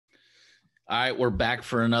All right, we're back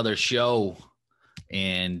for another show,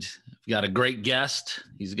 and we've got a great guest.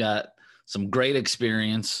 He's got some great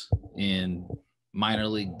experience in minor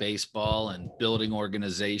league baseball and building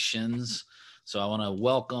organizations. So I want to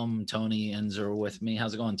welcome Tony Ensor with me.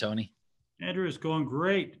 How's it going, Tony? Andrew, it's going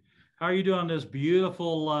great. How are you doing this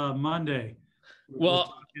beautiful Monday?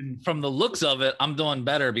 Well, from the looks of it, I'm doing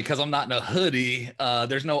better because I'm not in a hoodie.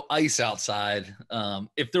 There's no ice outside.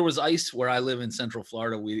 If there was ice where I live in Central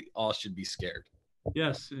Florida, we all should be scared.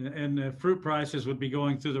 Yes, and fruit prices would be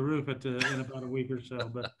going through the roof in about a week or so.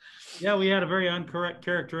 But yeah, we had a very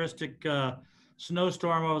uncharacteristic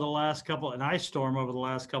snowstorm over the last an ice storm over the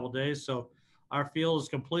last couple of days. So our field is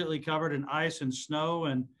completely covered in ice and snow,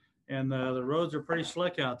 and the roads are pretty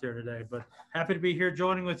slick out there today. But happy to be here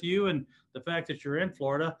joining with you, and the fact that you're in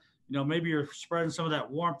Florida. You know, maybe you're spreading some of that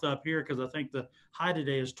warmth up here because I think the high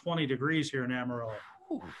today is 20 degrees here in Amarillo.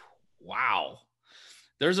 Wow.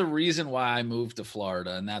 There's a reason why I moved to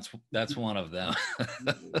Florida, and that's one of them.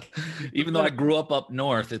 Even though I grew up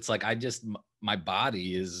north, it's like my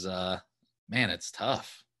body is, man, it's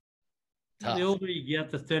tough. The older you get,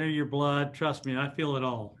 the thinner your blood. Trust me, I feel it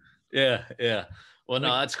all. Yeah. Well,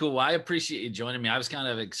 no, that's cool. Well, I appreciate you joining me. I was kind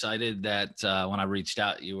of excited that when I reached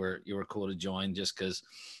out, you were cool to join, just because,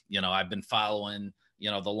 you know, I've been following, you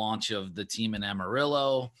know, the launch of the team in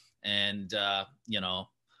Amarillo, and you know,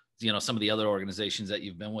 some of the other organizations that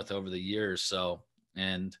you've been with over the years. So,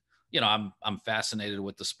 and you know, I'm fascinated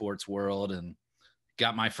with the sports world, and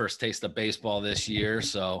got my first taste of baseball this year.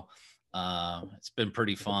 So it's been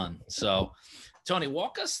pretty fun. So, Tony,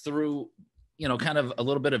 walk us through, you know, kind of a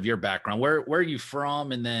little bit of your background. Where are you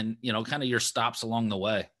from? And then, you know, kind of your stops along the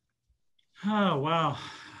way. Oh, wow.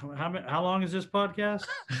 How long is this podcast?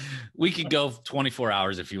 We could go 24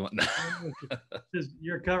 hours if you want.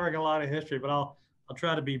 You're covering a lot of history, but I'll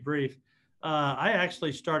try to be brief.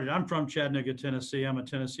 I'm from Chattanooga, Tennessee. I'm a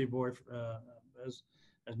Tennessee boy as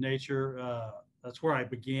nature. That's where I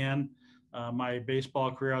began my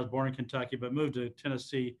baseball career. I was born in Kentucky, but moved to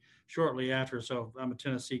Tennessee shortly after. So I'm a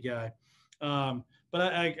Tennessee guy. But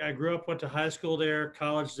I grew up, went to high school there,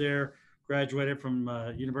 college there, graduated from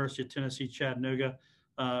University of Tennessee, Chattanooga.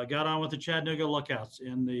 Got on with the Chattanooga Lookouts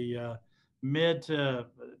in the mid to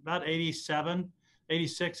about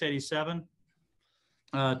 86, 87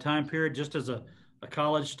 time period, just as a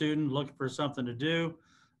college student looking for something to do.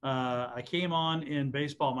 I came on in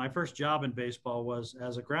baseball. My first job in baseball was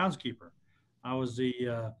as a groundskeeper. I was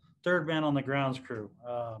the third man on the grounds crew.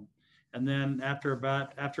 And then after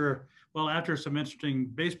some interesting,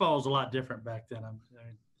 baseball was a lot different back then.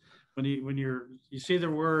 When you see the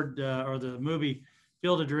word or the movie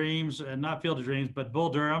Field of Dreams, and not Field of Dreams, but Bull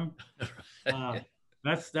Durham.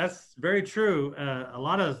 That's very true. A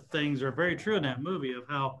lot of things are very true in that movie of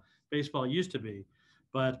how baseball used to be.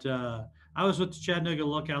 But I was with the Chattanooga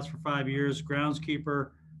Lookouts for 5 years, groundskeeper,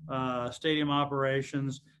 stadium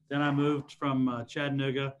operations. Then I moved from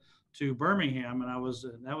Chattanooga to Birmingham, and that was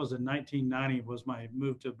in 1990 was my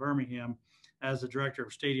move to Birmingham as the director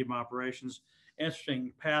of stadium operations.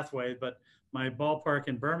 Interesting pathway, but my ballpark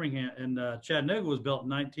in Birmingham and Chattanooga was built in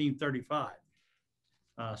 1935.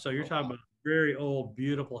 So you're talking about very old,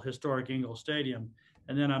 beautiful, historic Ingalls Stadium.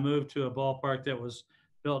 And then I moved to a ballpark that was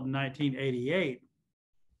built in 1988.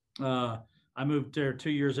 I moved there 2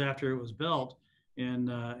 years after it was built in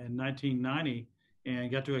 1990,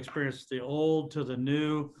 and got to experience the old to the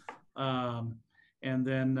new. And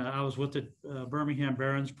then I was with the Birmingham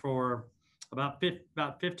Barons for about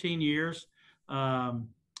 15 years.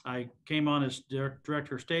 I came on as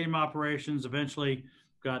director of stadium operations, eventually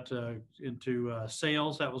got into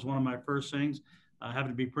sales. That was one of my first things. I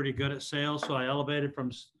happened to be pretty good at sales, so I elevated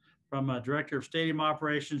from director of stadium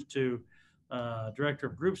operations to director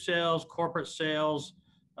of group sales, corporate sales,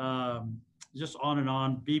 just on and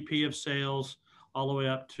on, VP of sales, all the way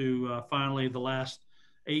up to finally the last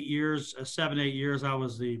 8 years, 7-8 years, I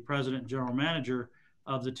was the president and general manager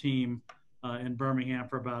of the team in Birmingham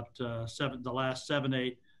for about the last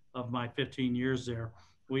 7-8 of my 15 years there.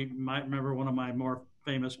 We might remember one of my more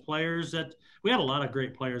famous players that we had a lot of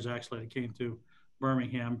great players actually that came through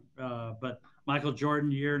Birmingham, but Michael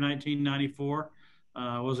Jordan, year 1994,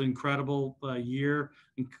 was an incredible year,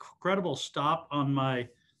 incredible stop on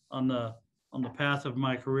the path of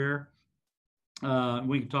my career.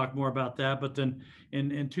 We can talk more about that, but then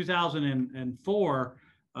in 2004,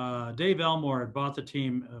 Dave Elmore had bought the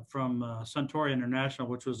team from Suntory International,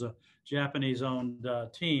 which was a Japanese-owned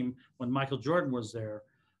team when Michael Jordan was there.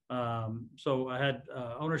 So I had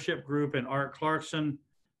ownership group and Art Clarkson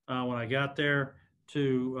when I got there,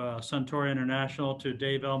 to Suntory International, to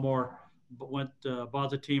Dave Elmore bought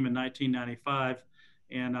the team in 1995,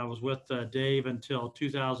 and I was with Dave until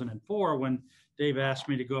 2004 when Dave asked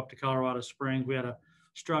me to go up to Colorado Springs. We had a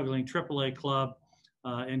struggling AAA club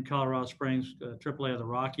in Colorado Springs, AAA of the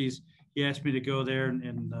Rockies. He asked me to go there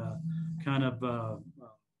and kind of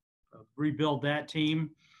rebuild that team.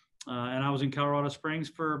 And I was in Colorado Springs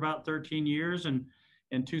for about 13 years. And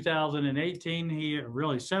in 2018,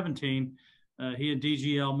 really 17, he and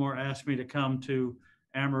DG Elmore asked me to come to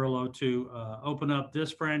Amarillo to open up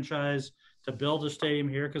this franchise, to build a stadium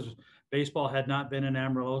here, because baseball had not been in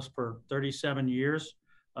Amarillo for 37 years.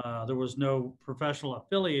 There was no professional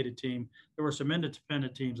affiliated team. There were some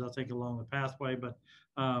independent teams, I think, along the pathway. But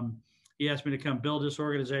he asked me to come build this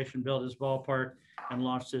organization, build this ballpark, and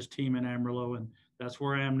launch this team in Amarillo. And that's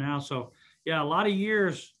where I am now. So, yeah, a lot of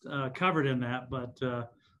years covered in that. But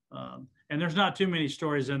and there's not too many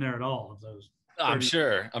stories in there at all of those. I'm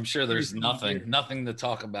sure there's nothing to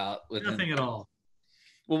talk about with nothing at all.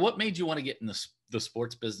 Well, what made you want to get in the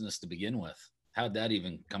sports business to begin with? How'd that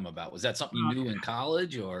even come about? Was that something you knew in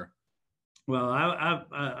college, or? Well,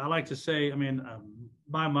 I like to say, I mean,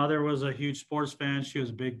 my mother was a huge sports fan. She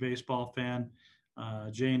was a big baseball fan,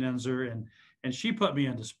 Jane Ensor, and she put me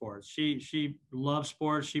into sports. She loved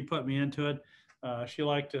sports. She put me into it. She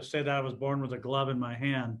liked to say that I was born with a glove in my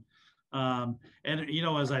hand. And you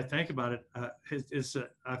know, as I think about it,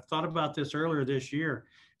 I've thought about this earlier this year.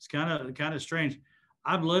 It's kind of strange.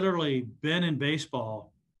 I've literally been in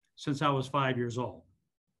baseball since I was 5 years old.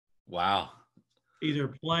 Wow. Either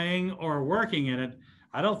playing or working in it.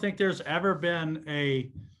 I don't think there's ever been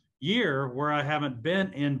a year where I haven't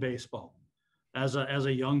been in baseball as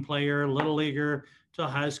a young player, little leaguer, to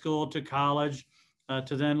high school, to college,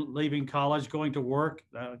 to then leaving college, going to work,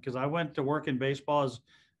 because I went to work in baseball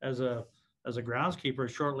as a groundskeeper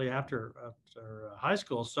shortly after high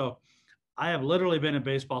school. So I have literally been in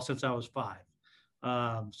baseball since I was 5.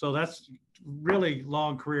 So that's really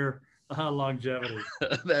long career longevity.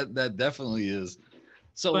 that definitely is.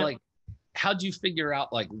 So, like, how'd you figure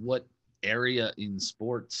out like what area in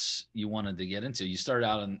sports you wanted to get into? You started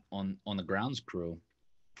out on the grounds crew.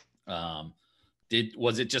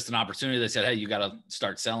 Was it just an opportunity that said, hey, you got to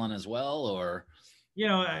start selling as well, or? You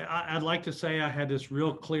know, I'd like to say I had this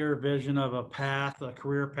real clear vision of a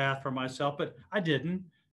career path for myself, but I didn't.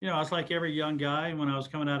 You know, I was like every young guy when I was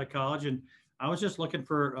coming out of college, and I was just looking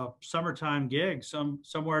for a summertime gig,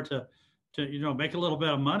 somewhere to make a little bit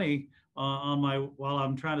of money while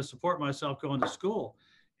I'm trying to support myself going to school.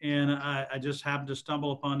 And I just happened to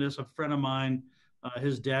stumble upon this. A friend of mine,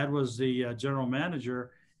 his dad was the general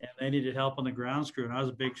manager, and they needed help on the grounds crew. And I was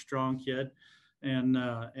a big, strong kid, and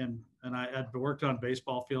I had worked on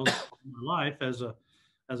baseball fields in my life as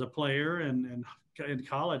a player, and in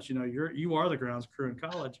college. You know, you are the grounds crew in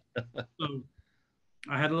college. So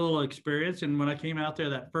I had a little experience, and when I came out there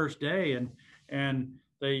that first day, and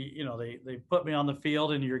they put me on the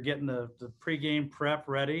field, and you're getting the pregame prep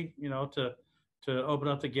ready, to open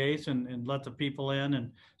up the gates and let the people in.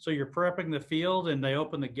 And so you're prepping the field, and they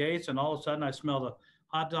open the gates, and all of a sudden I smell the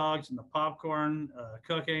hot dogs and the popcorn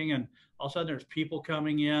cooking, and all of a sudden there's people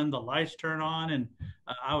coming in, the lights turn on, and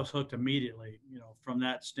I was hooked immediately, from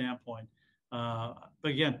that standpoint. But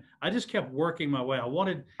again, I just kept working my way.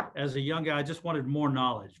 As a young guy, I just wanted more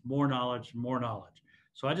knowledge.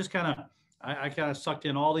 So I just kind of sucked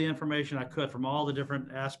in all the information I could from all the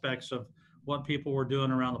different aspects of what people were doing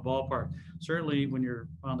around the ballpark. Certainly when you're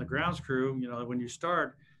on the grounds crew, when you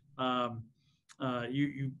start,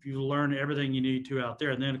 you learn everything you need to out there.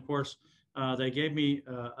 And then of course, they gave me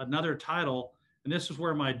another title, and this is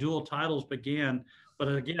where my dual titles began.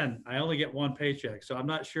 But again, I only get one paycheck, so I'm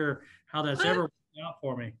not sure how that's ever worked out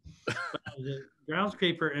for me. But the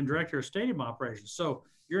groundskeeper and director of stadium operations. So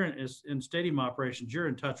you're in stadium operations, you're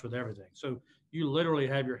in touch with everything. So you literally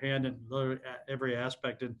have your hand in every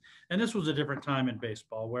aspect. And this was a different time in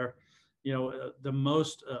baseball where,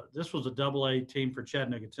 this was a AA team for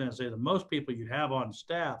Chattanooga, Tennessee. The most people you'd have on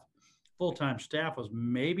staff, full-time staff, was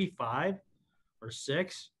maybe 5 or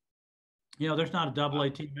 6. There's not a AA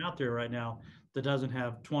team out there right now that doesn't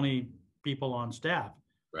have 20 people on staff.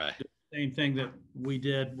 Right. Same thing that we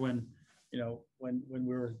did when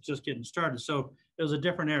we were just getting started. So it was a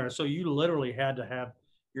different era. So you literally had to have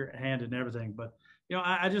your hand in everything. But,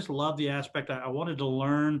 I just love the aspect. I wanted to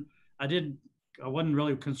learn. I wasn't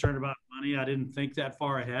really concerned about money. I didn't think that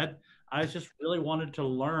far ahead. I just really wanted to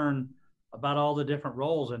learn about all the different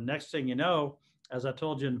roles. And next thing you know, as I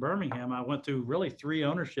told you in Birmingham, I went through really 3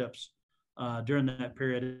 ownerships during that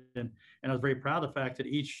period. And I was very proud of the fact that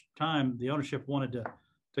each time the ownership wanted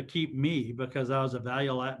to keep me because I was a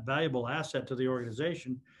valuable asset to the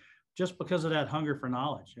organization, just because of that hunger for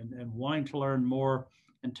knowledge and wanting to learn more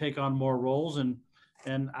and take on more roles. And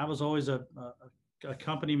and I was always a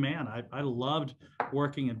company man. I loved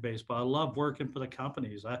working in baseball. I loved working for the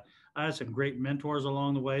companies. I had some great mentors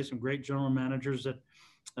along the way, some great general managers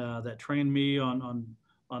that trained me on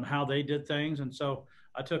how they did things, and so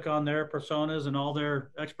I took on their personas and all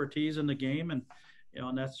their expertise in the game, and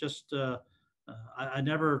and that's just I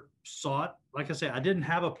never saw it. Like I say, I didn't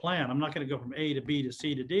have a plan. I'm not going to go from A to B to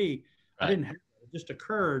C to D. I Right. didn't have it. It just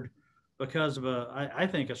occurred because of I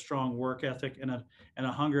think a strong work ethic and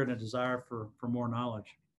a hunger and a desire for more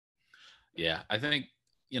knowledge. Yeah, I think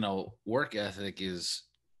work ethic is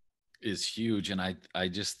huge, and I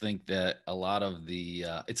just think that a lot of the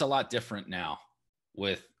it's a lot different now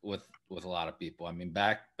with a lot of people. I mean,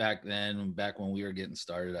 back then, back when we were getting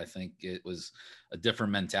started, I think it was a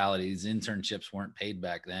different mentality. These internships weren't paid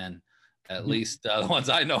back then, at least the ones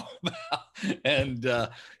I know about. And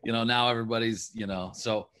now everybody's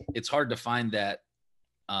so it's hard to find that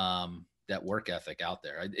work ethic out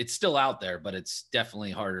there. It's still out there, but it's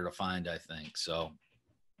definitely harder to find, I think. So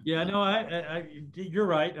Yeah, no, you're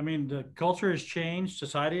right. I mean, the culture has changed,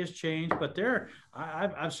 society has changed, but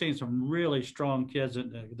I've seen some really strong kids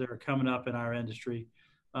that are coming up in our industry.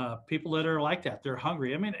 People that are like that, they're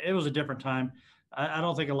hungry. I mean, it was a different time. I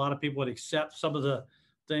don't think a lot of people would accept some of the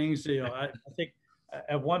things. I think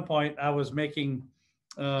at one point I was making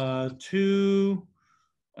I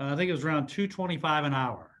think it was around 2.25 an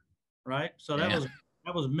hour, right? So yeah,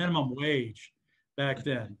 that was minimum wage back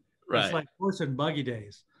then. It's right, like horse and buggy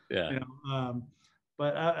days, yeah, you know.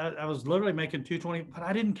 But I was literally making 220, but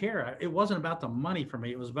I didn't care. It wasn't about the money for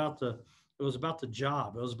me. It was about the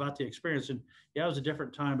job. It was about the experience. And yeah, it was a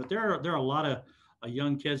different time. But there are a lot of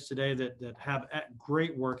young kids today that have a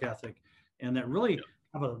great work ethic and that really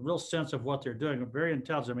have a real sense of what they're doing. They're very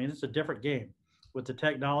intelligent. I mean, it's a different game with the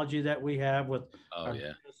technology that we have with oh our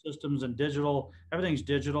yeah, systems and digital. Everything's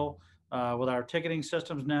digital with our ticketing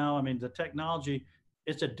systems now. I mean, the technology.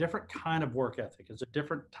 It's a different kind of work ethic. It's a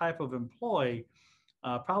different type of employee,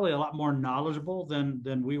 probably a lot more knowledgeable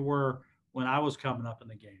than we were when I was coming up in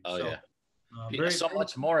the game. oh yeah. So very, So very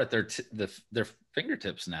much more at their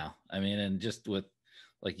fingertips now. I mean, and just with,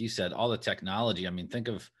 like you said, all the technology. I mean, think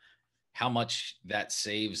of how much that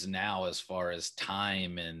saves now as far as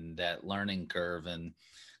time and that learning curve. And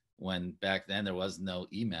when back then there was no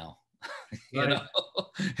email, you know,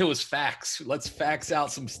 right. it was fax. Let's fax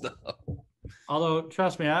out some stuff. Although,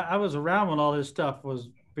 trust me, I was around when all this stuff was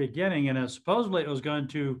beginning, and supposedly it was going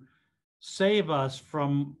to save us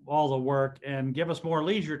from all the work and give us more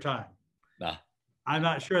leisure time. Nah, I'm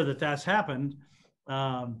not sure that that's happened,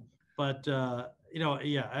 but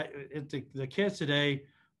yeah, the kids today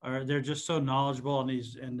they're just so knowledgeable,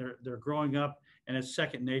 and they're growing up, and it's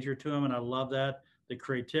second nature to them, and I love that the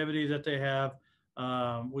creativity that they have.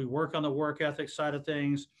 We work on the work ethic side of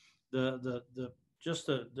things, the just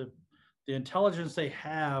the intelligence they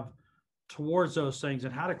have towards those things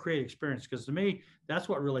and how to create experience. Because to me, that's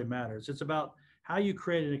what really matters. It's about how you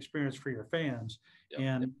create an experience for your fans. yep, yep,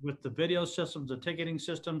 And with the video systems, the ticketing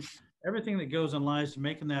systems, everything that goes in lines to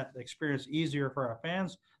making that experience easier for our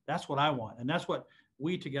fans, that's what I want. And that's what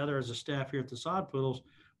we together as a staff here at the Sod Poodles,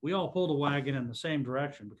 we all pull the wagon in the same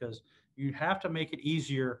direction because you have to make it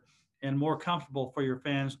easier and more comfortable for your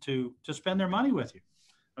fans to spend their money with you.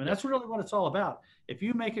 I mean, yep. that's really what it's all about. If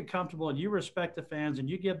you make it comfortable and you respect the fans and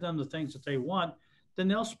you give them the things that they want, then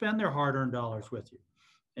they'll spend their hard-earned dollars with you.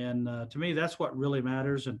 And to me, that's what really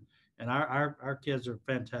matters. And our kids are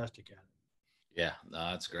fantastic at it. Yeah, no,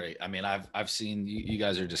 that's great. I mean, I've seen you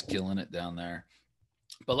guys are just killing it down there.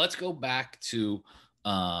 But let's go back to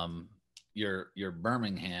your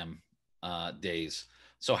Birmingham days.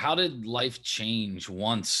 So how did life change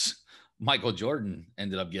once Michael Jordan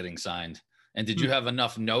ended up getting signed? And did you Hmm. have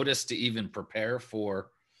enough notice to even prepare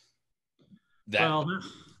for that? Well,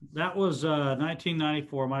 that was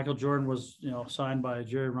 1994. Michael Jordan was, signed by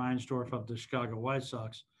Jerry Reinsdorf of the Chicago White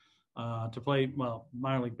Sox to play, well,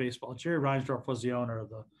 minor league baseball. Jerry Reinsdorf was the owner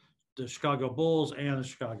of the Chicago Bulls and the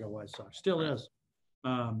Chicago White Sox. Still Right. is.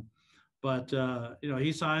 Um, but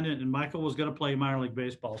he signed it, and Michael was going to play minor league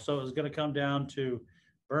baseball, so it was going to come down to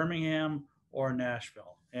Birmingham or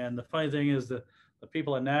Nashville. And the funny thing is that the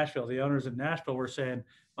people in Nashville, the owners in Nashville, were saying,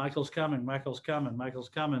 "Michael's coming, Michael's coming, Michael's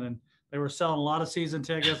coming," and they were selling a lot of season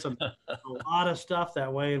tickets and a lot of stuff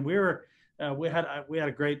that way. And we had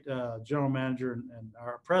a great general manager, and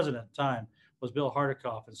our president at the time was Bill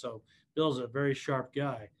Hardikoff, and so Bill's a very sharp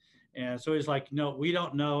guy. And so he's like, "No, we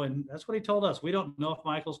don't know," and that's what he told us. We don't know if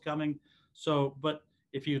Michael's coming. So, but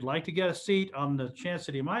if you'd like to get a seat on the chance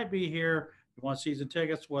that he might be here, you want season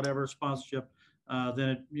tickets, whatever sponsorship,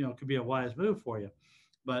 then it could be a wise move for you.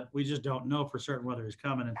 But we just don't know for certain whether he's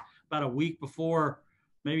coming. And about a week before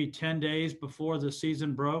maybe 10 days before the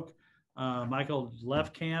season broke. Michael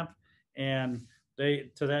left camp, and to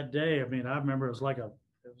that day, I mean, I remember it was like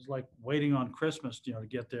waiting on Christmas, to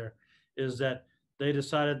get there. Is that they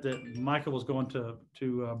decided that Michael was going to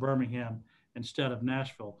Birmingham instead of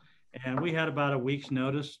Nashville, and we had about a week's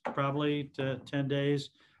notice, probably to 10 days,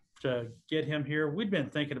 to get him here. We'd been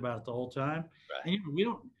thinking about it the whole time, Right. and we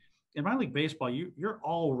don't. In minor league baseball, you're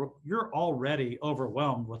already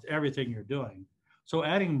overwhelmed with everything you're doing. So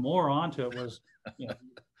adding more onto it was, you know,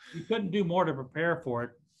 you couldn't do more to prepare for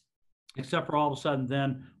it, except for all of a sudden,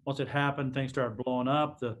 then once it happened, things started blowing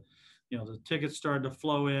up. The tickets started to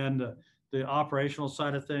flow in. The operational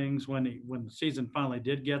side of things, when the season finally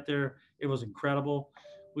did get there, it was incredible.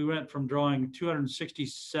 We went from drawing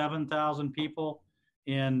 267,000 people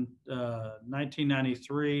in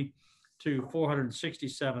 1993 to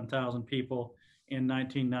 467,000 people in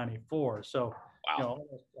 1994. So, Wow.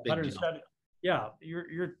 Big jump. 170. Yeah,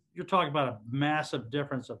 you're talking about a massive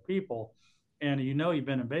difference of people, and you've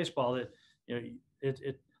been in baseball that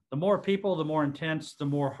the more people, the more intense, the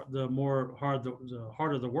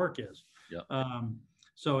harder the work is. Yep.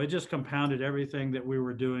 So it just compounded everything that we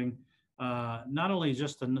were doing. Not only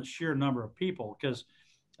just the sheer number of people, because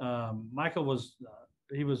Michael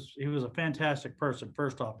he was a fantastic person.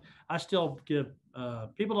 First off, I still give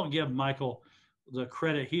people don't give Michael the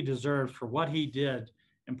credit he deserves for what he did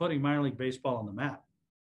in putting minor league baseball on the map.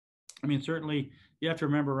 I mean, certainly you have to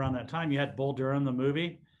remember around that time you had Bull Durham, the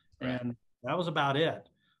movie, Right. and that was about it.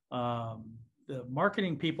 The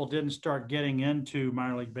marketing people didn't start getting into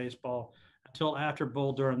minor league baseball until after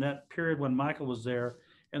Bull Durham. That period when Michael was there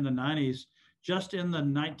in the 90s, just in the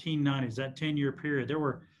 1990s, that 10-year period, there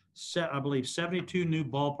were, I believe, 72 new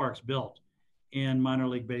ballparks built in minor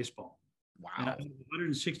league baseball. Wow.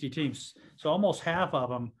 160 teams. So almost half of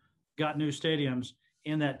them got new stadiums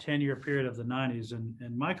in that 10-year period of the 90s.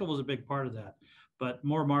 And Michael was a big part of that. But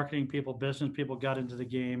more marketing people, business people got into the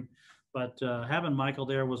game. But having Michael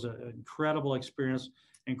there was an incredible experience,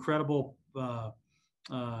 incredible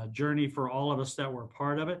journey for all of us that were a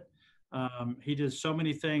part of it. He did so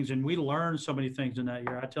many things, and we learned so many things in that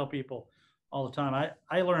year. I tell people all the time,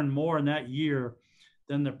 I learned more in that year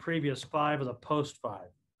than the previous 5 of the post 5.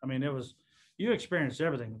 I mean, you experienced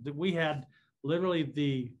everything. We had literally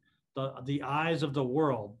the eyes of the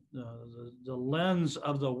world, the lens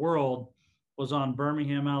of the world was on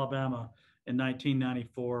Birmingham, Alabama in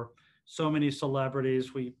 1994. So many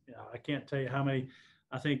celebrities. I can't tell you how many.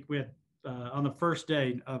 I think we had on the first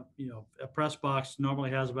day. A press box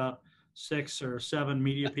normally has about 6 or 7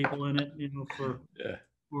 media people in it.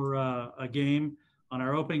 For a game. On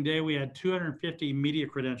our opening day, we had 250 media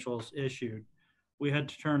credentials issued. We had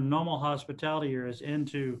to turn normal hospitality areas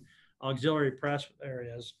into auxiliary press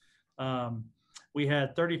areas. We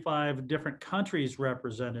had 35 different countries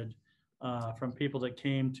represented from people that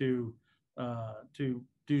came to do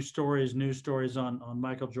news stories on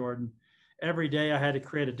Michael Jordan. Every day I had to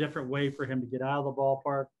create a different way for him to get out of the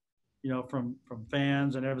ballpark, from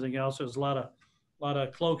fans and everything else. It was a lot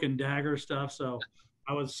of cloak and dagger stuff. So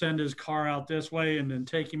I would send his car out this way and then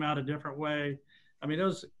take him out a different way. I mean, it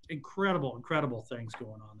was incredible things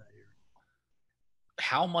going on that year.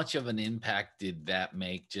 How much of an impact did that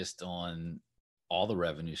make just on all the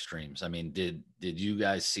revenue streams? I mean, did you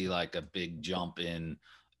guys see like a big jump in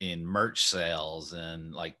merch sales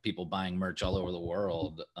and like people buying merch all over the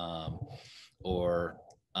world? Or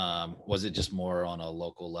was it just more on a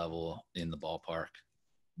local level in the ballpark?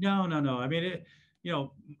 No. I mean,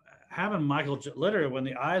 having Michael, literally when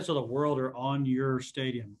the eyes of the world are on your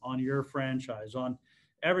stadium, on your franchise, on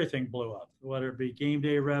everything blew up, whether it be game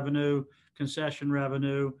day revenue, concession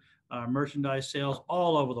revenue, merchandise sales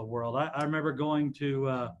all over the world. I remember going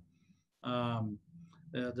to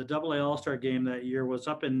the Double A All-Star game that year was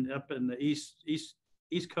up in the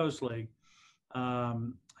East Coast League. I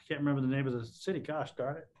can't remember the name of the city. Gosh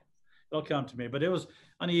darn it. It'll come to me. But it was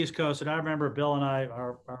on the East Coast. And I remember Bill and I,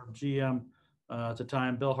 our GM at the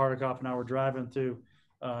time, Bill Hardikoff and I were driving through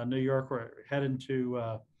New York. We're heading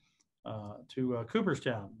to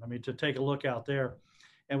Cooperstown. I mean, to take a look out there.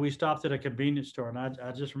 And we stopped at a convenience store. And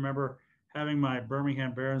I just remember having my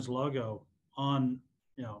Birmingham Barons logo on,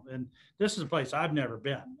 and this is a place I've never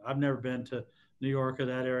been. I've never been to New York or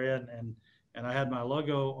that area. And I had my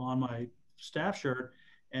logo on my staff shirt.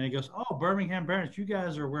 And he goes, "Oh, Birmingham Barons, you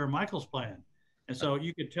guys are where Michael's playing." And so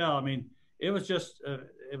you could tell, I mean, it was just,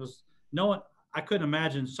 it was no one, I couldn't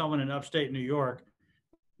imagine someone in upstate New York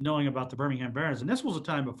knowing about the Birmingham Barons. And this was a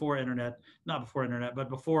time before internet, not before internet, but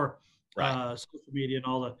before social media and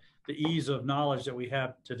all the ease of knowledge that we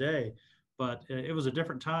have today. But it was a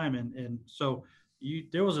different time. And so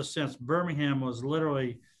there was a sense Birmingham was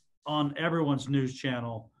literally on everyone's news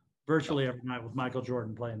channel virtually every night with Michael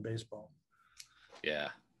Jordan playing baseball. Yeah.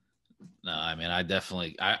 No, I mean,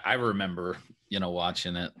 I remember,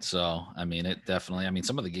 watching it. So, I mean,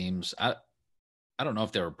 some of the games, I don't know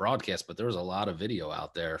if they were broadcast, but there was a lot of video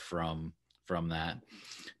out there from that.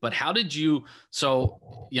 But how did you,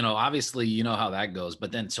 so, obviously, how that goes,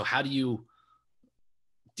 but then, so how do you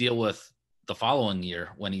deal with the following year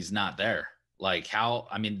when he's not there? Like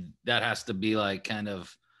that has to be like kind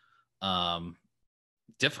of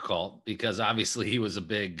difficult, because obviously he was a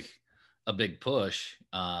big push.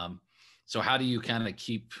 So how do you kind of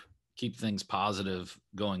keep things positive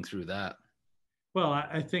going through that? Well,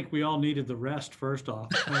 I think we all needed the rest first off.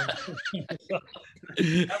 That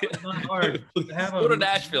was not hard. Go to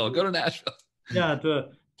Nashville. Yeah, to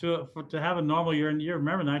have a normal year. And you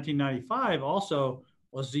remember 1995 also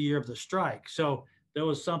was the year of the strike. So there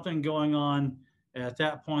was something going on at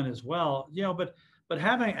that point as well. But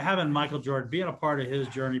having Michael Jordan, being a part of his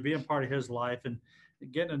journey, being a part of his life, and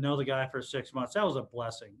getting to know the guy for 6 months, that was a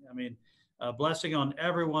blessing. I mean, a blessing on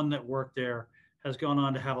everyone that worked there, has gone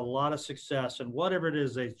on to have a lot of success and whatever it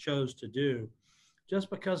is they chose to do, just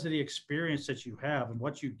because of the experience that you have and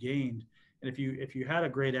what you gained. And if you had a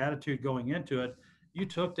great attitude going into it, you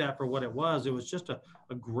took that for what it was. It was just a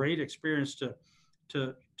great experience to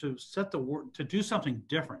set the world, to do something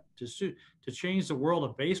different, to change the world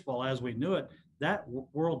of baseball as we knew it. That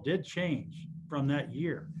world did change from that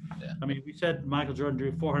year. Yeah. I mean, we said Michael Jordan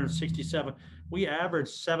drew 467. We averaged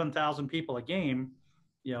 7,000 people a game,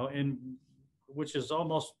 in which is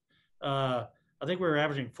almost, I think we were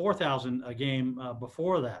averaging 4,000 a game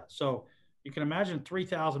before that. So you can imagine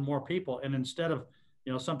 3,000 more people. And instead of,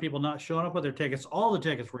 some people not showing up with their tickets, all the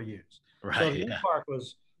tickets were used. Right. So the park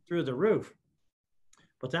was through the roof.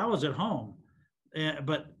 But that was at home.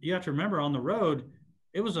 But you have to remember, on the road,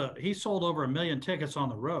 he sold over 1 million tickets on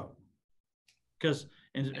the road. Because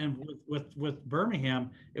and with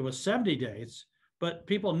Birmingham, it was 70 days, but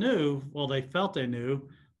people knew, well, they felt they knew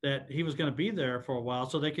that he was going to be there for a while,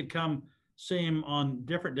 so they could come see him on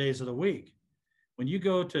different days of the week. When you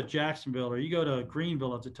go to Jacksonville or you go to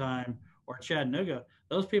Greenville at the time, or Chattanooga,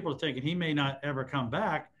 those people are thinking he may not ever come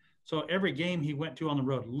back. So every game he went to on the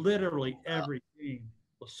road, literally every game,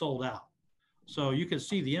 was sold out. So you can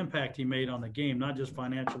see the impact he made on the game, not just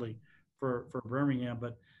financially for Birmingham,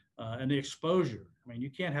 but and the exposure. I mean,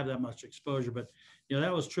 you can't have that much exposure, but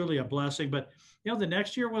that was truly a blessing. But the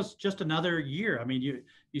next year was just another year. I mean,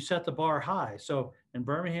 you set the bar high. So in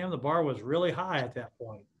Birmingham, the bar was really high at that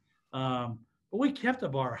point. But we kept the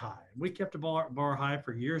bar high. We kept the bar high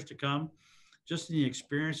for years to come. Just in the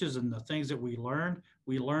experiences and the things that we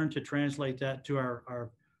learned to translate that to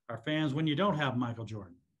our fans. When you don't have Michael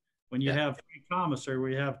Jordan, when you have Frank Thomas, or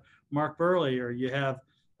we have Mark Burley, or you have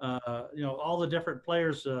all the different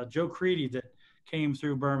players, Joe Creedy that came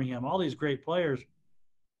through Birmingham, all these great players.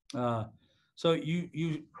 So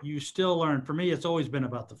you still learn. For me, it's always been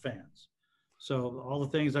about the fans. So all the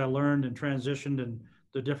things I learned and transitioned, and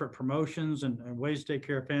the different promotions and ways to take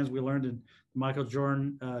care of fans we learned in the Michael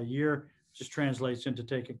Jordan year, just translates into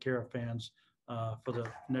taking care of fans for the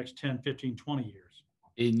next 10, 15, 20 years.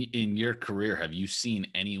 In your career, have you seen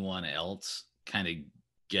anyone else kind of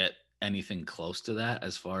get anything close to that,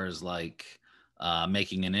 as far as like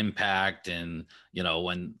making an impact, and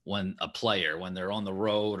when a player, when they're on the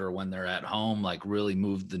road or when they're at home, like really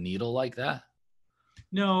moved the needle like that?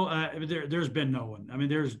 No, there's been no one. I mean,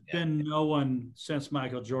 there's been no one since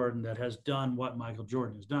Michael Jordan that has done what Michael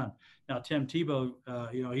Jordan has done. Now, Tim Tebow,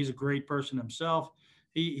 he's a great person himself.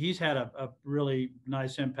 He's had a really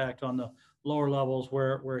nice impact on the lower levels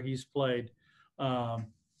where he's played,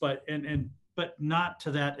 but not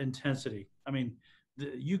to that intensity. I mean,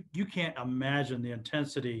 you can't imagine the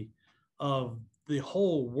intensity of the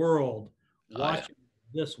whole world watching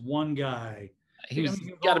this one guy. He's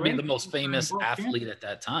got to be the most famous athlete at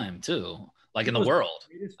that time too, like in the world.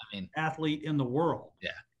 I mean, athlete in the world. Yeah.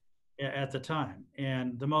 At the time,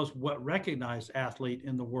 and the most recognized athlete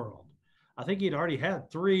in the world. I think he'd already had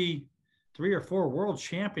three or four world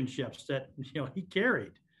championships that he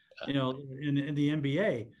carried, in the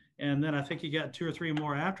NBA, and then I think he got 2 or 3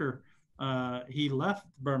 more after he left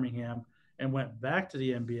Birmingham and went back to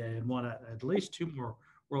the NBA and won at least 2 more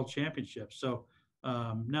world championships. So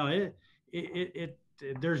no,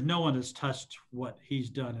 there's no one that's touched what he's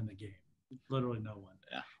done in the game. Literally no one.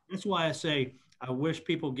 Yeah. That's why I say I wish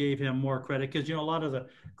people gave him more credit, because a lot of the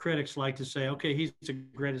critics like to say, okay, he's the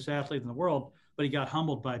greatest athlete in the world, but he got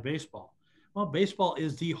humbled by baseball. Well, baseball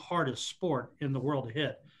is the hardest sport in the world to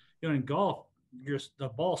hit. In golf, the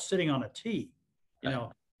ball's sitting on a tee.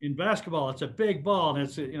 in basketball, it's a big ball and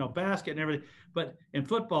it's a, basket and everything. But in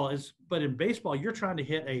football, but in baseball, you're trying to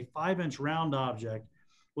hit a 5-inch round object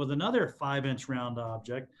with another 5-inch round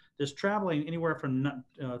object that's traveling anywhere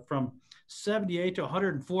from 78 to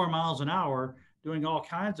 104 miles an hour, doing all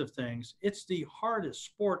kinds of things. It's the hardest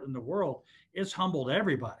sport in the world. It's humbled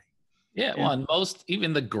everybody. Yeah, well, And and most,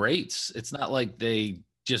 even the greats, it's not like they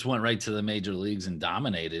just went right to the major leagues and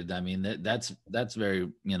dominated. I mean, that's very,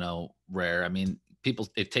 rare. I mean,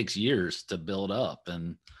 it takes years to build up,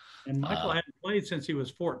 and Michael uh, hadn't played since he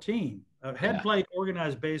was 14. Had yeah, played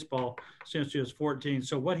organized baseball since he was 14.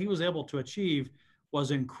 So what he was able to achieve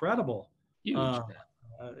was incredible. huge. Uh,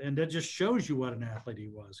 and that just shows you what an athlete he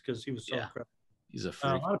was, because he was so Yeah, incredible. he's a A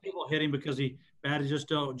freak. lot of people hit him because he batted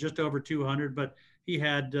just over 200, but he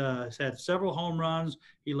had several home runs.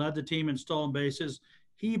 He led the team in stolen bases.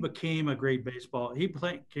 He became a great baseball.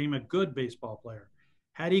 Became a good baseball player.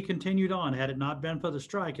 Had he continued on, had it not been for the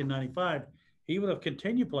strike in '95, he would have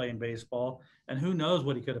continued playing baseball, and who knows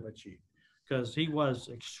what he could have achieved, because he was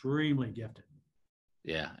extremely gifted.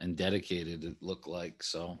 Yeah, and dedicated, it looked like.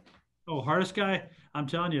 So Oh, hardest guy, I'm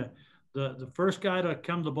telling you, the first guy to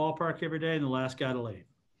come to the ballpark every day and the last guy to leave.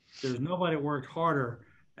 There's nobody that worked harder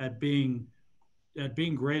at being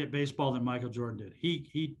great at baseball than Michael Jordan did.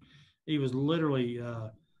 He was literally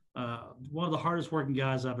one of the hardest working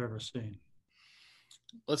guys I've ever seen.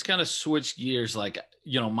 let's kind of switch gears. Like,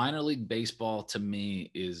 minor league baseball to me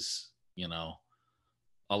is,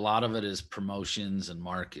 a lot of it is promotions and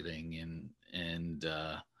marketing and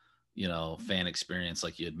fan experience,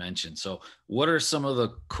 like you had mentioned. So what are some of the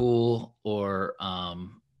cool or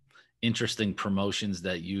interesting promotions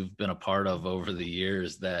that you've been a part of over the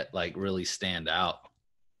years that like really stand out?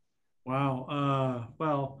 Wow.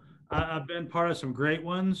 Well, I've been part of some great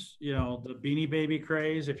ones. The Beanie Baby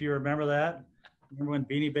craze, if you remember that. Remember when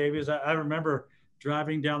Beanie Babies? I remember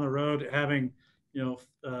driving down the road having,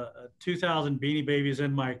 2,000 Beanie Babies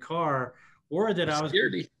in my car, worried that I was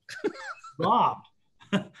going to Security. be robbed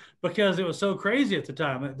because it was so crazy at the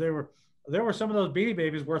time. There were some of those Beanie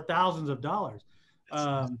Babies worth thousands of dollars.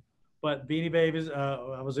 Um, but Beanie Babies,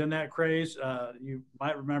 I was in that craze. You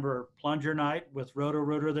might remember Plunger Night with Roto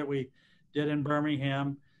Rooter that we did in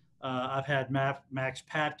Birmingham. I've had Max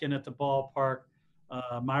Patkin at the ballpark,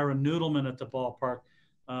 Myron Noodleman at the ballpark.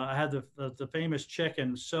 I had the famous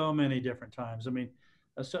chicken so many different times. I mean,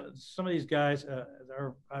 some of these guys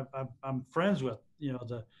I'm friends with.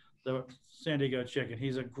 The San Diego Chicken.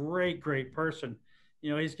 He's a great person.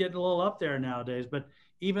 He's getting a little up there nowadays. But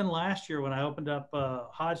even last year when I opened up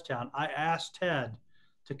Hodgetown, I asked Ted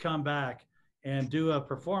to come back and do a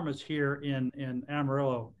performance here in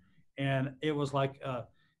Amarillo, and it was like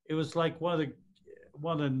one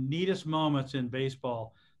of the neatest moments in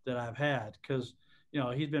baseball that I've had, because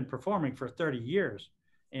he's been performing for 30 years,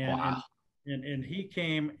 and and Wow. and he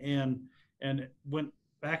came and went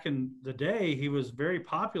back in the day. He was very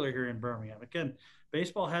popular here in Birmingham. Again,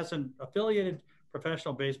 baseball hasn't affiliated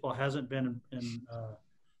professional baseball hasn't been in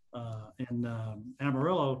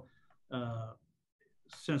Amarillo uh,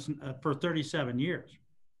 since for 37 years.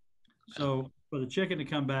 So for the chicken to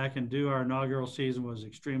come back and do our inaugural season was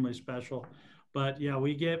extremely special. But yeah,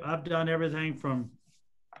 I've done everything from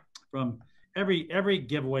every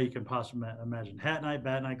giveaway you can possibly imagine: hat night,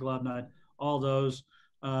 bat night, glove night, all those.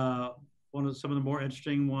 Uh, some of the more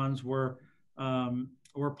interesting ones were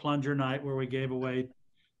plunger night, where we gave away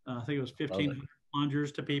I think it was Love it. 1,500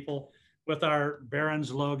 plungers to people with our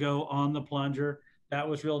Barron's logo on the plunger. That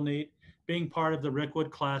was real neat. Being part of the Rickwood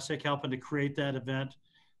Classic, helping to create that event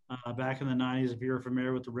back in the '90s. If you're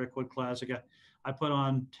familiar with the Rickwood Classic, I put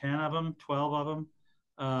on 10 of them, 12 of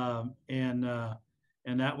them,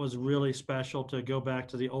 and that was really special to go back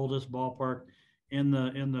to the oldest ballpark in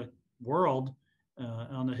the world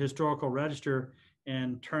on the historical register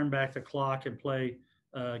and turn back the clock and play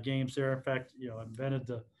games there. In fact, invented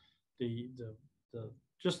the the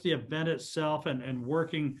just the event itself, and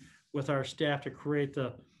working with our staff to create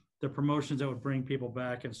the promotions that would bring people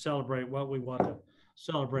back and celebrate what we want to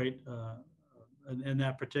celebrate in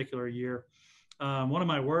that particular year. One of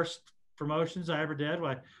my worst promotions I ever did,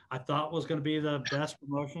 what I thought was going to be the best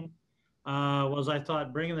promotion, was I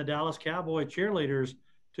thought bringing the Dallas Cowboy cheerleaders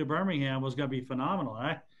to Birmingham was going to be phenomenal.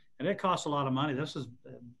 And it cost a lot of money. This is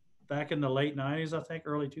back in the late '90s, I think,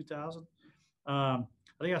 early 2000.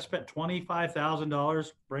 I think I spent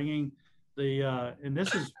 $25,000 bringing and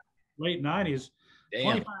this is late '90s,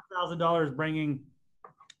 Damn. $25,000 bringing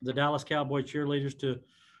the Dallas Cowboy cheerleaders to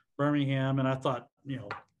Birmingham. And I thought,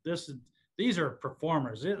 these are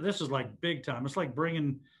performers. This is like big time. It's like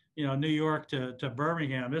bringing, New York to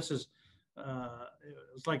Birmingham. This is,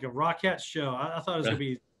 it's like a Rockettes show. I thought it was going to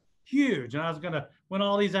be huge, and I was going to win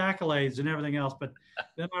all these accolades and everything else. But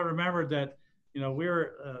then I remembered that, we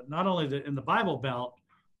were not only in the Bible Belt,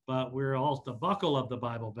 but we were also the buckle of the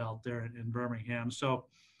Bible Belt there in Birmingham. So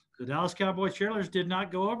the Dallas Cowboys cheerleaders did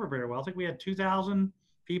not go over very well. I think we had 2,000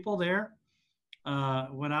 people there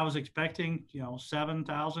when I was expecting,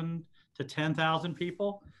 7,000 to 10,000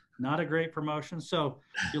 people. Not a great promotion. So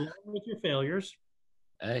you learn with your failures.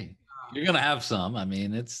 Hey, you're gonna have some. I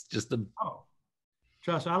mean, it's just a. Oh,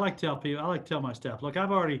 trust me, I like to tell people. I like to tell my staff, look,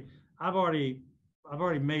 I've already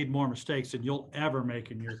made more mistakes than you'll ever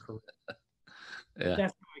make in your career. Yeah.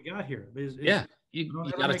 That's how I got here. Yeah, you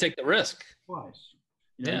got to take the risk twice.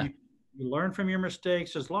 Yeah. You learn from your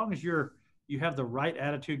mistakes as long as you have the right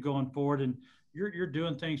attitude going forward, and you're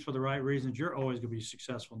doing things for the right reasons. You're always going to be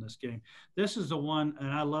successful in this game. This is the one, and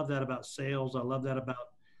I love that about sales. I love that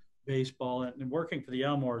about baseball and working for the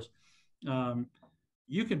Elmores.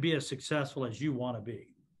 You can be as successful as you want to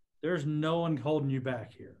be. There's no one holding you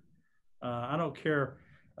back here. I don't care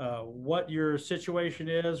what your situation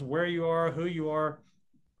is, where you are, who you are.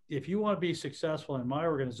 If you want to be successful in my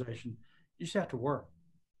organization, you just have to work.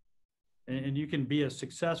 And you can be as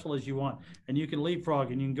successful as you want, and you can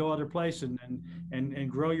leapfrog, and you can go other places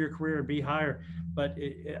and grow your career and be higher. But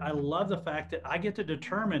I love the fact that I get to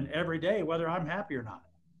determine every day whether I'm happy or not.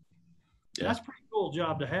 Yeah. That's a pretty cool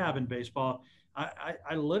job to have in baseball.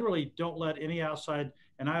 I literally don't let any outside,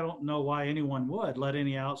 and I don't know why anyone would let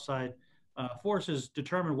any outside forces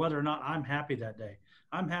determine whether or not I'm happy that day.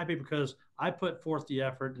 I'm happy because I put forth the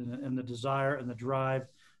effort and the desire and the drive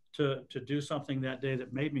to do something that day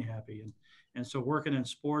that made me happy. And so working in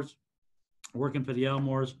sports, working for the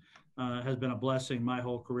Elmores has been a blessing my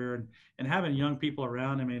whole career. And having young people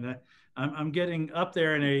around, I mean, I'm getting up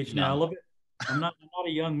there in age now. Look, I'm not a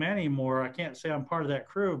young man anymore. I can't say I'm part of that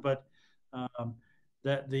crew, but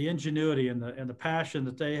that the ingenuity and the passion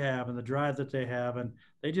that they have and the drive that they have, and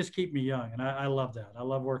they just keep me young. And I love that. I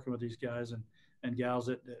love working with these guys and gals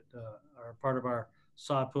that are part of our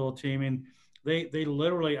Sod Poodle team. And they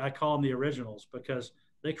literally, I call them the originals because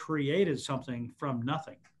they created something from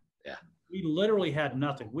nothing. Yeah. We literally had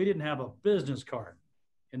nothing. We didn't have a business card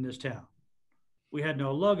in this town. We had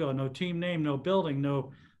no logo, no team name, no building,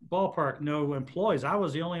 no ballpark, no employees. I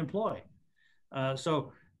was the only employee.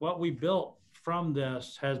 So what we built from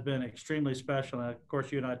this has been extremely special. And of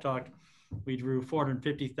course, you and I talked, we drew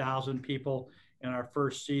 450,000 people in our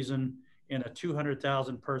first season in a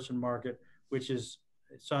 200,000 person market, which it's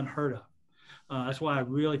unheard of. That's why I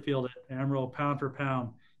really feel that Amarillo, pound for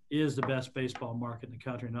pound, is the best baseball market in the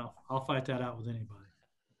country. And I'll fight that out with anybody.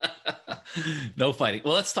 No fighting.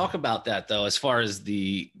 Well, let's talk about that though, as far as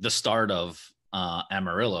the start of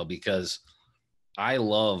Amarillo, because I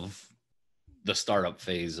love the startup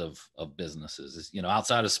phase of businesses.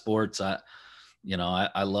 Outside of sports, I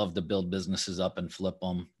love to build businesses up and flip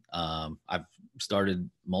them. I've started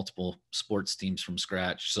multiple sports teams from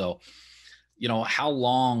scratch. So, how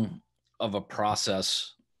long of a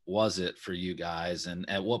process was it for you guys, and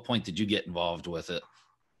at what point did you get involved with it?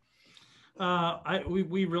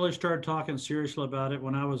 We really started talking seriously about it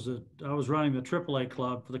when I was running the AAA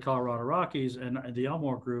club for the Colorado Rockies and the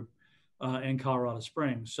Elmore Group in Colorado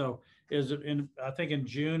Springs. So I think in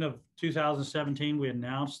June of 2017 we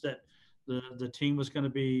announced that the team was going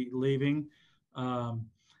to be leaving,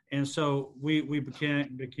 and so we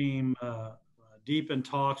became deep in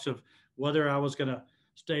talks of whether I was going to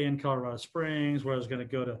stay in Colorado Springs, whether I was going to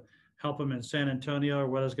go to help them in San Antonio, or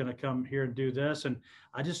whether I was going to come here and do this. And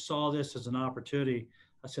I just saw this as an opportunity.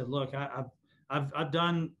 I said, look, I've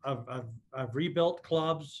rebuilt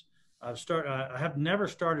clubs. I have never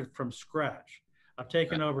started from scratch. I've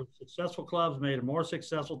taken over successful clubs, made them more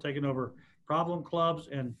successful, taken over problem clubs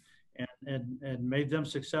and made them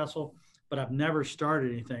successful, but I've never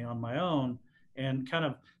started anything on my own, and kind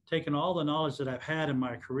of taken all the knowledge that I've had in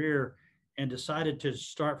my career and decided to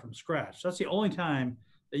start from scratch. So that's the only time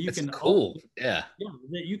that you can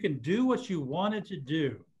that you can do what you wanted to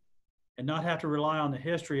do and not have to rely on the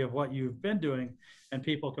history of what you've been doing and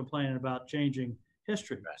people complaining about changing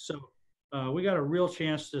history. Right. So we got a real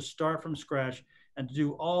chance to start from scratch and to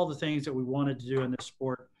do all the things that we wanted to do in this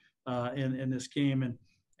sport, in this game.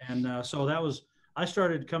 And so that was, I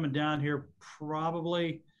started coming down here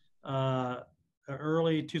probably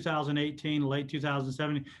early 2018, late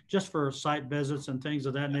 2017, just for site visits and things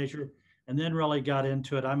of that nature, and then really got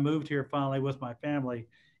into it. I moved here finally with my family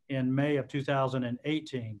in May of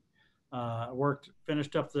 2018.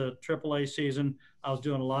 Finished up the AAA season. I was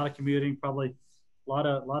doing a lot of commuting, probably a lot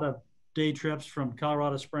of day trips from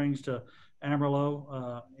Colorado Springs to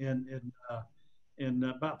Amarillo in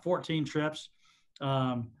about 14 trips.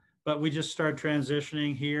 but we just started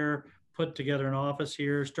transitioning here, put together an office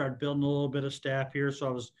here, started building a little bit of staff here. So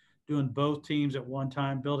I was doing both teams at one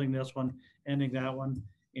time, building this one, ending that one,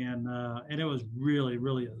 and it was really,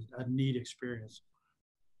 really a neat experience.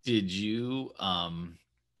 Did you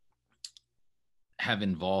have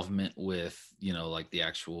involvement with, like the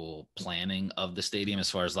actual planning of the stadium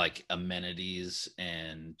as far as like amenities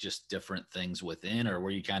and just different things within, or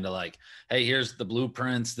were you kind of like, hey, here's the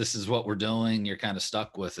blueprints, this is what we're doing, you're kind of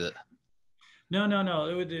stuck with it? No, no,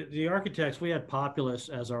 no. The architects, we had Populous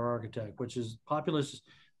as our architect, which is Populous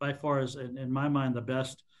by far is, in my mind, the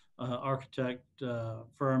best architect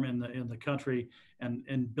firm in the country and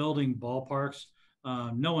in building ballparks.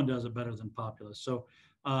 No one does it better than Populous. So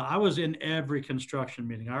I was in every construction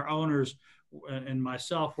meeting. Our owners and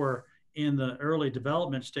myself were in the early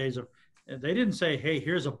development stage of. They didn't say, "Hey,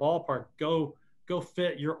 here's a ballpark. Go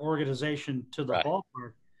fit your organization to the Right.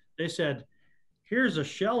 ballpark." They said, "Here's a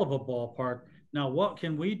shell of a ballpark. Now, what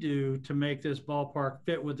can we do to make this ballpark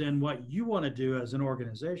fit within what you want to do as an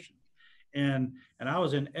organization?" And I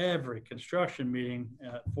was in every construction meeting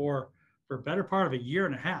for a better part of a year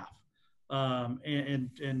and a half,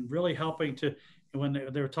 and really helping to when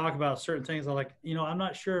they were talking about certain things. I'm like, I'm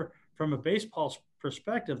not sure from a baseball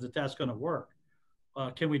perspective that that's going to work.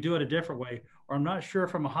 Can we do it a different way? Or I'm not sure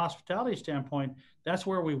from a hospitality standpoint, that's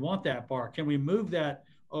where we want that bar. Can we move that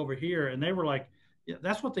over here? And they were like, yeah,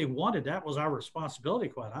 that's what they wanted. That was our responsibility,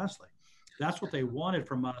 quite honestly. That's what they wanted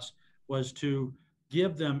from us, was to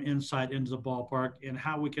give them insight into the ballpark and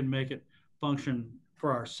how we can make it function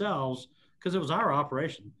for ourselves, because it was our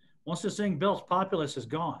operation. Once this thing built, Populous is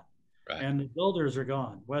gone, Right. and the builders are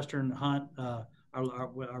gone. Western Hunt,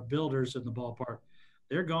 our builders in the ballpark,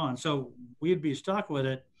 they're gone. So we'd be stuck with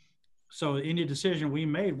it. So any decision we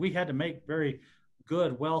made, we had to make very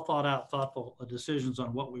good, well thought out, thoughtful decisions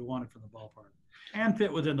on what we wanted for the ballpark and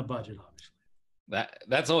fit within the budget, obviously.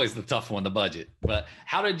 That's always the tough one, the budget. But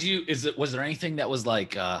how did you, was there anything that was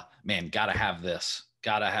like, man, gotta have this,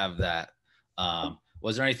 gotta have that?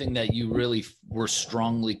 Was there anything that you really were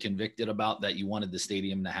strongly convicted about that you wanted the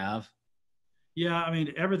stadium to have? Yeah, I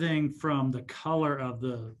mean, everything from the color of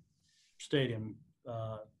the stadium.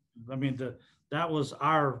 I mean, that was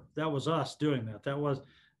us doing that. That was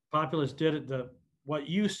Populous did it. What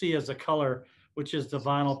you see as the color, which is the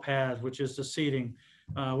vinyl pads, which is the seating,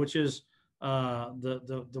 which is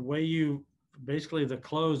the way you basically the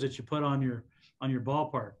clothes that you put on your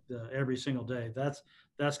ballpark every single day.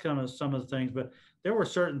 That's kind of some of the things. But there were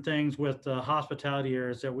certain things with hospitality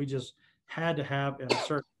areas that we just had to have in a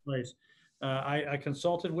certain place. I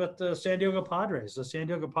consulted with the San Diego Padres. The San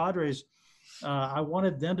Diego Padres, I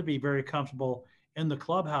wanted them to be very comfortable in the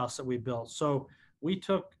clubhouse that we built. So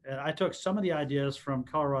I took some of the ideas from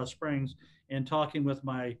Colorado Springs and talking with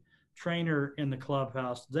my trainer in the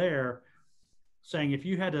clubhouse there, saying, if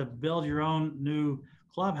you had to build your own new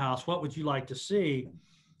clubhouse, what would you like to see?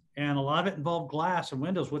 And a lot of it involved glass and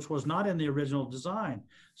windows, which was not in the original design.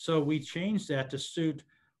 So we changed that to suit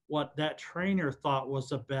what that trainer thought was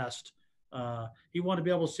the best. He wanted to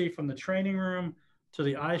be able to see from the training room to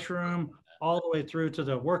the ice room, all the way through to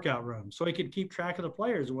the workout room, so he could keep track of the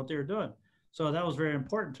players and what they were doing. So that was very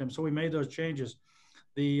important to him. So we made those changes.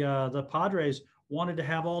 The Padres wanted to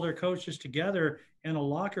have all their coaches together in a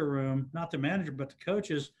locker room, not the manager, but the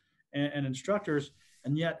coaches and instructors,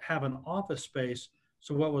 and yet have an office space.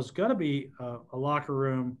 So what was going to be a locker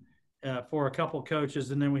room for a couple coaches,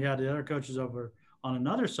 and then we had the other coaches over on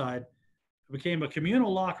another side, it became a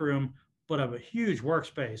communal locker room, but of a huge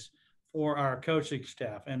workspace for our coaching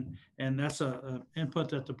staff. And that's a input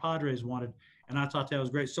that the Padres wanted. And I thought that was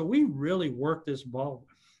great. So we really worked this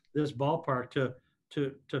ballpark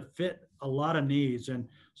to fit a lot of needs. And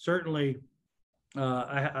certainly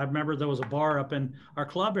I remember there was a bar up in our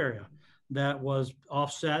club area that was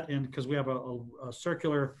offset, and because we have a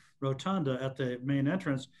circular rotunda at the main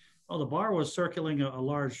entrance, the bar was circling a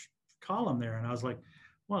large column there. And I was like,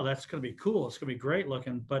 well, that's going to be cool. It's going to be great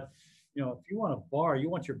looking. But, if you want a bar, you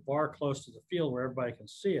want your bar close to the field where everybody can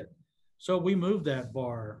see it. So we moved that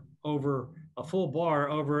bar over, a full bar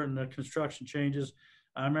over in the construction changes.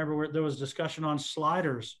 I remember there was discussion on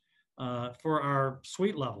sliders for our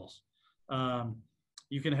suite levels.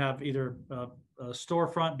 You can have either a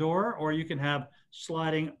storefront door, or you can have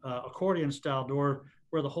sliding accordion style door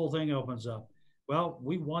where the whole thing opens up. Well,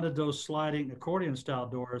 we wanted those sliding accordion style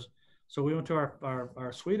doors. So we went to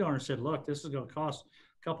our suite owner and said, look, this is going to cost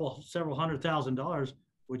several $100,000.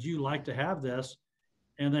 Would you like to have this?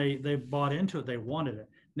 And they bought into it. They wanted it.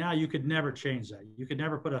 Now you could never change that. You could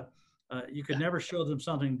never never show them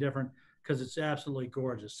something different, because it's absolutely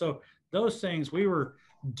gorgeous. So those things we were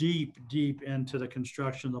deep into the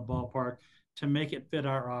construction of the ballpark to make it fit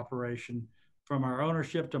our operation, from our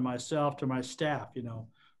ownership to myself to my staff.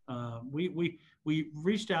 We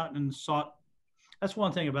reached out and sought. That's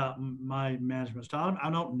one thing about my management style.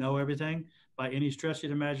 I don't know everything by any stretch of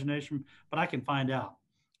the imagination, but I can find out.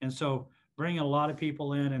 And so bringing a lot of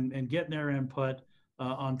people in and getting their input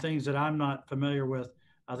on things that I'm not familiar with,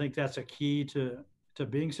 I think that's a key to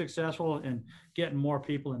being successful and getting more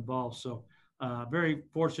people involved. So very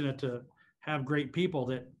fortunate to have great people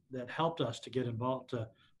that helped us to get involved to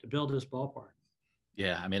build this ballpark.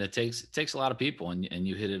 Yeah, I mean, it takes a lot of people, and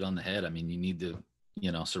you hit it on the head. I mean, you need to,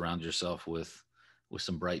 surround yourself with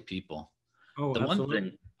some bright people. Oh, The one absolutely.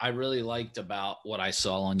 thing I really liked about what I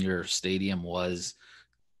saw on your stadium was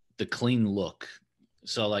the clean look.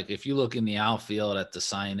 So, like, if you look in the outfield at the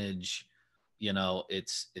signage,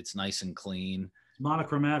 it's nice and clean. It's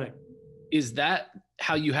monochromatic. Is that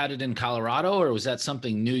how you had it in Colorado, or was that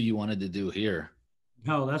something new you wanted to do here?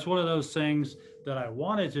 No, that's one of those things that I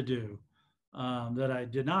wanted to do, that I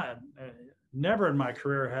did not. Never in my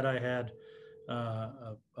career had I had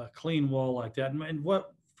a clean wall like that. And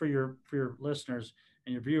what, for your listeners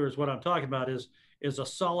and your viewers, what I'm talking about is a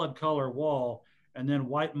solid color wall and then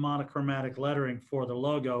white monochromatic lettering for the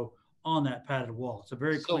logo on that padded wall. It's a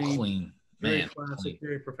very So clean, clean, very man. classic, Clean.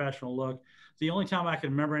 very professional look. The only time I can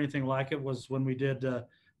remember anything like it was when we did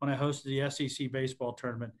when I hosted the SEC baseball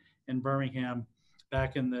tournament in Birmingham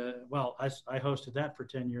back in I hosted that for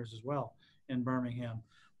 10 years as well in Birmingham.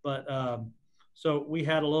 But so we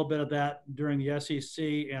had a little bit of that during the SEC,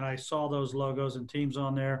 and I saw those logos and teams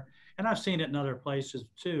on there, and I've seen it in other places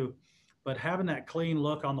too. But having that clean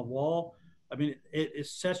look on the wall, I mean, it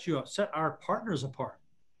sets our partners apart.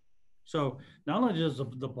 So not only does the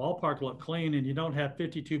ballpark look clean, and you don't have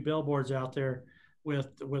 52 billboards out there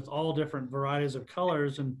with all different varieties of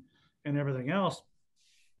colors and everything else,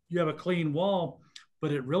 you have a clean wall,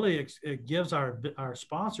 but it gives our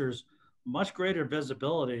sponsors much greater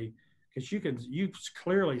visibility, because you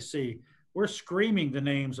clearly see we're screaming the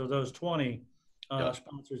names of those 20 Yep.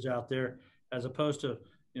 sponsors out there, as opposed to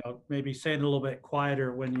maybe saying it a little bit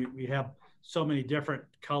quieter when we have so many different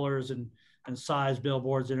colors and size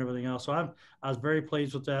billboards and everything else. So I was very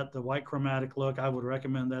pleased with that. The white chromatic look, I would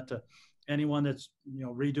recommend that to anyone that's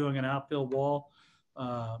redoing an outfield wall.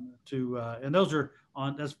 And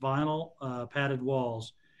that's vinyl padded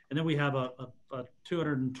walls, and then we have a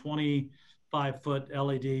 225-foot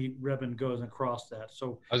LED ribbon goes across that.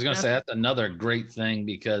 So I was going to say that's another great thing,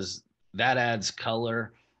 because that adds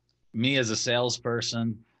color. Me as a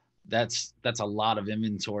salesperson, that's a lot of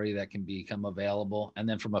inventory that can become available. And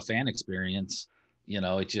then from a fan experience,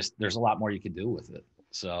 there's a lot more you can do with it.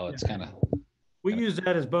 So it's kind of. We use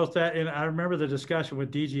that as both that, and I remember the discussion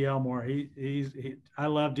with DG Elmore. I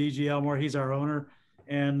love DG Elmore. He's our owner,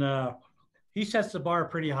 and he sets the bar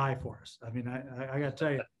pretty high for us. I mean, I got to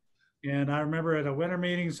tell you. And I remember at a winter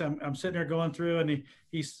meetings, I'm sitting there going through, and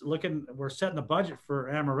he's looking. We're setting the budget for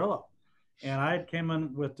Amarillo, and I came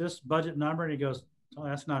in with this budget number, and he goes, "Oh,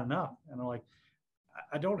 that's not enough." And I'm like,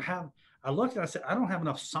 "I don't have." I looked and I said, "I don't have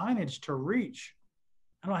enough signage to reach.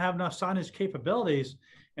 I don't have enough signage capabilities."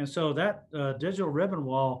 And so that digital ribbon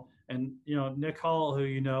wall, and Nick Hall, who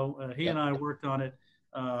he and I worked on it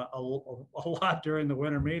a lot during the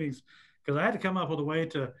winter meetings, because I had to come up with a way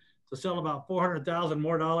to sell about $400,000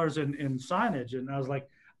 more in signage, and I was like,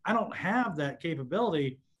 I don't have that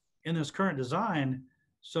capability in this current design,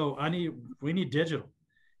 so we need digital,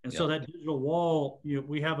 and so that digital wall,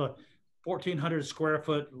 we have a 1,400 square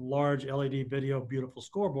foot large LED video, beautiful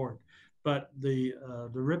scoreboard, but the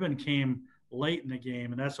ribbon came late in the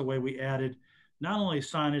game, and that's the way we added not only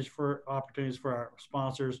signage for opportunities for our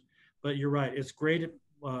sponsors, but you're right, it's great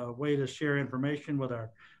way to share information with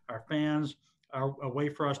our fans, a way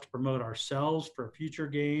for us to promote ourselves for future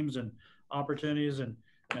games and opportunities, and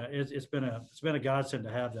it's been a godsend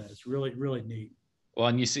to have that. It's really, really neat. Well,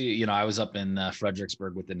 and you see, I was up in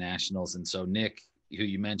Fredericksburg with the Nationals, and so Nick, who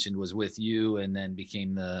you mentioned, was with you, and then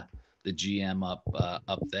became the GM up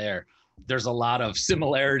there. There's a lot of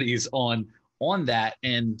similarities on that,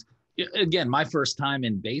 and again, my first time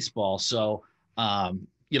in baseball, so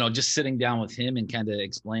just sitting down with him and kind of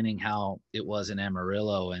explaining how it was in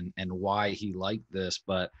Amarillo and why he liked this.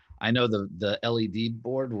 But I know the LED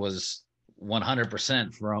board was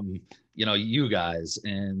 100% from you guys,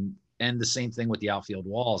 and the same thing with the outfield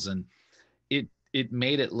walls, and it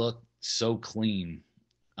made it look so clean,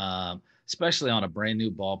 especially on a brand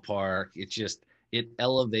new ballpark. It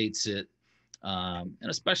elevates it. And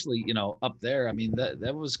especially, up there, I mean,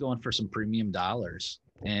 that was going for some premium dollars,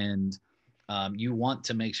 and you want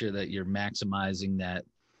to make sure that you're maximizing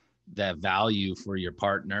that value for your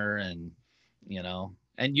partner, and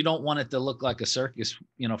and you don't want it to look like a circus,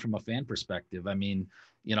 from a fan perspective. I mean,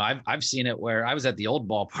 I've seen it where I was at the old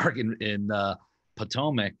ballpark in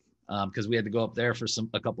Potomac, because we had to go up there for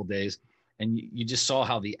a couple days, and you just saw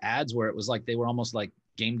how the ads were. It was like they were almost like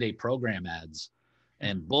game day program ads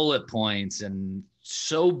and bullet points, and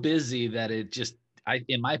so busy that it just,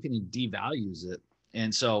 in my opinion, devalues it.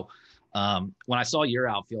 And so when I saw your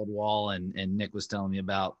outfield wall, and Nick was telling me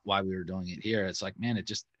about why we were doing it here, it's like, man,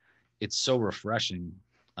 it's so refreshing.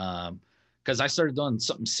 Because I started doing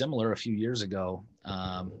something similar a few years ago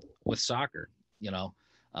with soccer.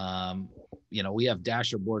 We have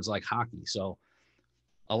dasher boards like hockey, so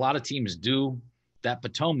a lot of teams do that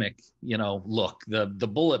Potomac, look, the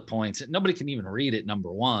bullet points. Nobody can even read it,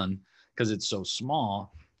 number one, because it's so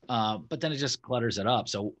small. But then it just clutters it up.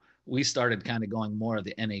 So we started kind of going more of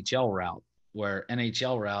the NHL route, where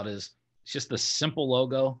NHL route is just the simple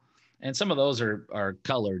logo, and some of those are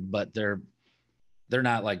colored, but they're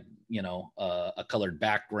not like a colored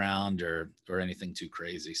background or anything too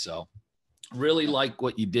crazy. So really like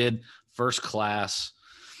what you did, first class.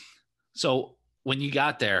 So when you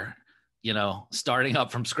got there, starting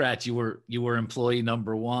up from scratch, you were employee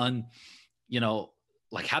number one,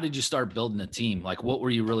 like, how did you start building a team? Like, what were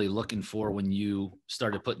you really looking for when you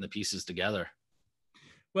started putting the pieces together?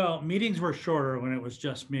 Well, meetings were shorter when it was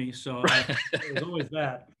just me, so it was always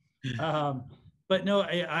that. But no,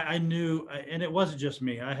 I knew, and it wasn't just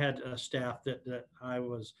me. I had a staff that I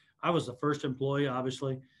was the first employee,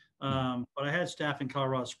 obviously, but I had staff in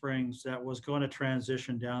Colorado Springs that was going to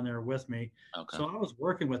transition down there with me. Okay. So I was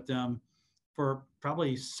working with them for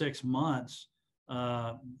probably 6 months.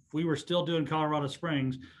 We were still doing Colorado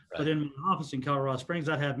Springs, right. But in my office in Colorado Springs,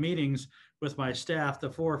 I'd have meetings with my staff, the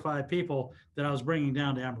 4 or 5 people that I was bringing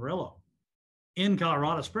down to Amarillo in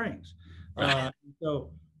Colorado Springs. Right.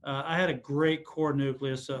 I had a great core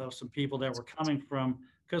nucleus of some people that were coming from,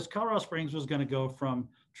 because Colorado Springs was going to go from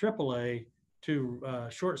AAA to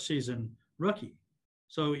short season rookie.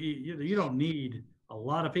 So you don't need a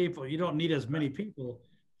lot of people. You don't need as many people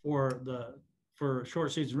for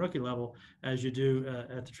short season rookie level as you do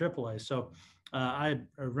at the AAA. So I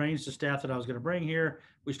arranged the staff that I was going to bring here.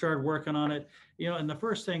 We started working on it, and the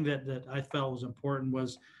first thing that I felt was important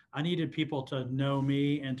was I needed people to know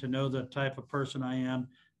me and to know the type of person I am,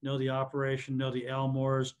 know the operation, know the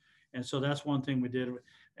Elmores. And so that's one thing we did.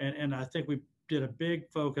 And I think we did a big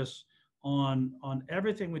focus on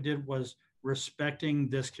everything we did was respecting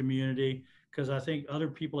this community, because I think other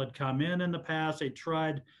people had come in the past. They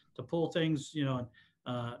tried to pull things,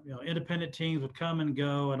 independent teams would come and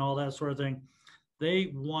go and all that sort of thing.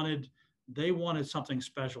 They wanted something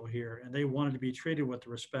special here, and they wanted to be treated with the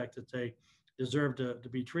respect that they deserved to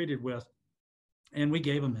be treated with. And we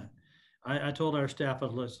gave them that. I told our staff,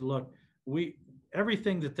 look,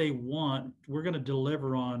 everything that they want, we're going to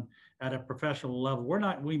deliver on at a professional level.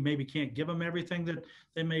 We maybe can't give them everything that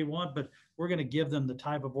they may want, but we're going to give them the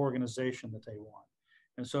type of organization that they want.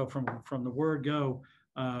 And so from the word go,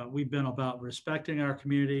 we've been about respecting our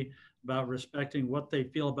community, about respecting what they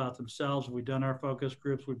feel about themselves. We've done our focus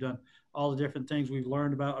groups. We've done all the different things we've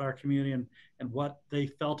learned about our community and what they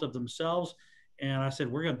felt of themselves. And I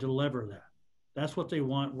said, we're going to deliver that. That's what they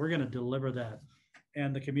want. We're going to deliver that.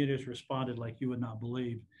 And the community has responded like you would not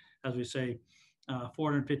believe. As we say,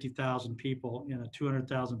 450,000 people in a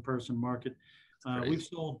 200,000 person market. We've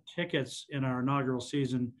sold tickets in our inaugural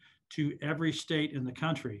season to every state in the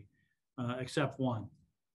country except one.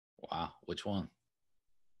 Wow. Which one?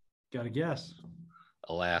 Got to guess.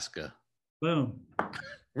 Alaska. Boom.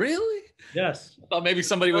 Really? Yes. I thought maybe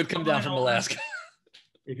somebody would come down from Alaska.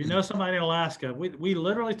 If you know somebody in Alaska, we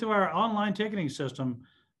literally, through our online ticketing system,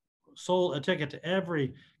 sold a ticket to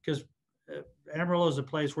every, because Amarillo is a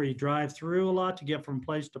place where you drive through a lot to get from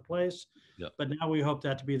place to place. Yep. But now we hope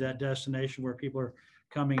that to be that destination where people are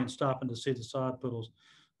coming and stopping to see the Sod Poodles.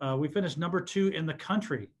 We finished number 2 in the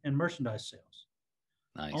country in merchandise sales.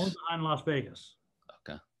 Nice. Only behind Las Vegas.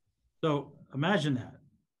 Okay. So imagine that.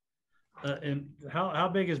 And how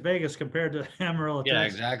big is Vegas compared to Amarillo, Yeah,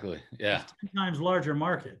 Texas? exactly. Yeah. It's 10 times larger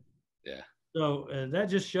market. Yeah. So that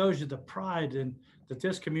just shows you the pride that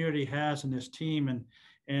this community has in this team.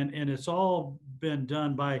 And it's all been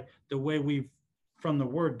done by the way from the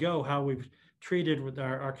word go, how we've treated with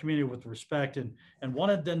our community with respect and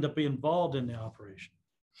wanted them to be involved in the operation.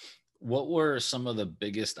 What were some of the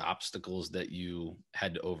biggest obstacles that you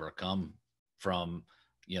had to overcome from,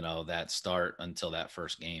 that start until that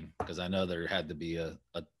first game? Because I know there had to be a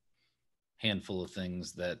handful of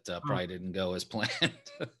things that probably didn't go as planned.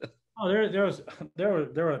 Oh, there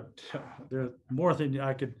were more than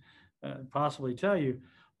I could possibly tell you,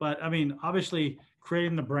 But I mean, obviously,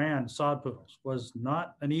 creating the brand Sod Poodles was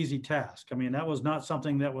not an easy task. I mean, that was not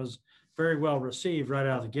something that was very well received right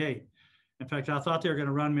out of the gate. In fact, I thought they were going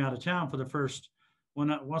to run me out of town for the first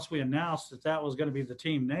once we announced that that was going to be the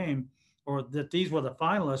team name, or that these were the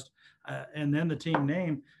finalists, and then the team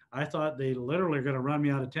name. I thought they literally were going to run me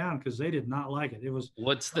out of town because they did not like it. It was.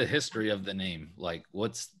 What's the history of the name? Like,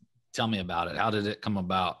 tell me about it. How did it come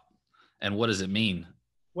about? And what does it mean?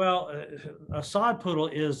 Well, a sod poodle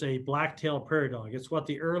is a black-tailed prairie dog. It's what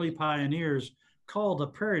the early pioneers called a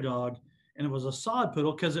prairie dog, and it was a sod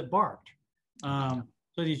poodle because it barked.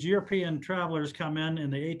 So these European travelers come in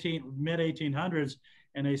the mid 1800s,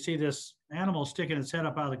 and they see this animal sticking its head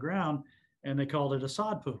up out of the ground, and they called it a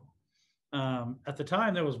sod poodle. At the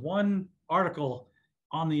time, there was one article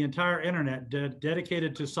on the entire internet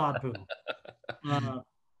dedicated to sod poodle.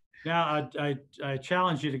 Now, I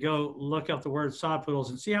challenge you to go look up the word sod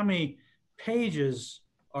poodles and see how many pages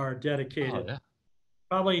are dedicated. Oh, yeah.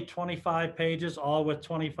 Probably 25 pages, all with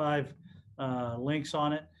 25 links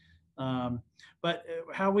on it. But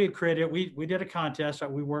how we created it, we did a contest.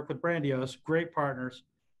 We worked with Brandios, great partners.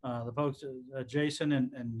 The folks, Jason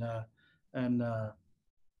and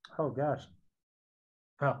oh gosh,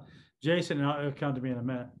 well, Jason, and it'll come to me in a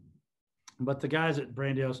minute. But the guys at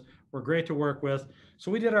Brandios were great to work with. So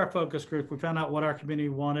we did our focus group. We found out what our community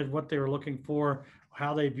wanted, what they were looking for,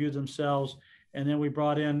 how they viewed themselves. And then we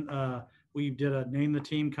brought in, we did a name the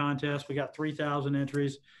team contest. We got 3,000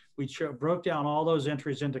 entries. We broke down all those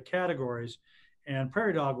entries into categories, and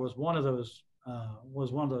prairie dog was one of those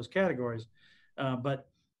categories. But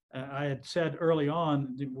I had said early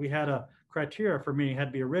on, we had a criteria for me. It had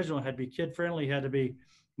to be original, it had to be kid friendly, had to be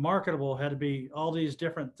marketable, had to be all these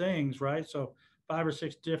different things, right? So 5 or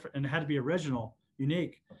 6 different, and it had to be original,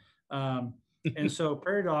 unique. And so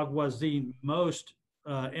prairie dog was the most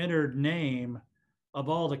entered name of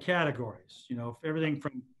all the categories, everything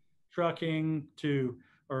from trucking to,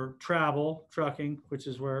 or trucking, which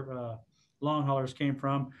is where long haulers came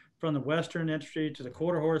from the Western industry to the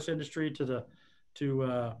quarter horse industry to the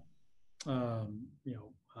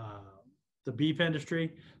beef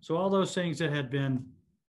industry. So all those things that had been,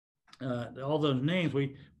 all those names,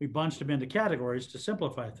 we bunched them into categories to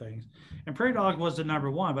simplify things. And prairie dog was the number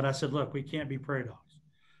one, but I said, look, we can't be prairie dogs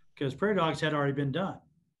because prairie dogs had already been done.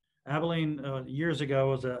 Abilene years ago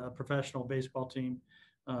was a professional baseball team,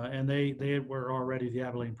 and they were already the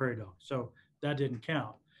Abilene Prairie Dogs, so that didn't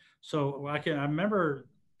count. So I remember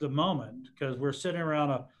the moment because we're sitting around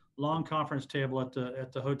a long conference table at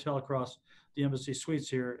the hotel across the Embassy Suites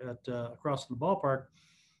here across the ballpark,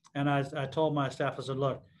 and I told my staff, I said,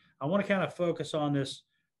 look, I want to kind of focus on this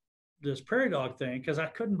prairie dog thing because I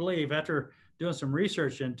couldn't believe after doing some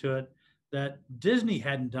research into it that Disney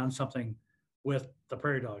hadn't done something with the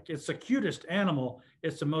prairie dog. It's the cutest animal.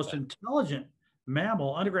 It's the most intelligent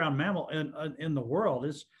mammal, underground mammal in the world.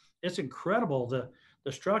 It's incredible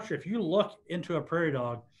the structure. If you look into a prairie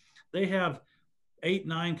dog, they have 8,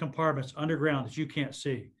 9 compartments underground that you can't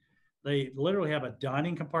see. They literally have a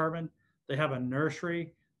dining compartment. They have a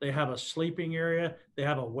nursery. They have a sleeping area. They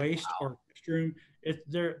have a waste or restroom.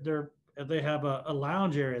 They have a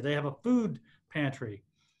lounge area. They have a food pantry.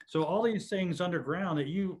 So all these things underground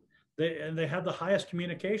that they have the highest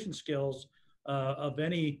communication skills of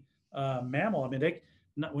any mammal. I mean,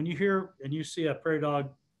 when you hear and you see a prairie dog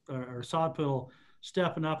or sod poodle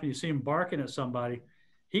stepping up and you see him barking at somebody,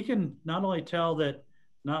 he can not only tell that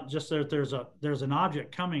not just that there's an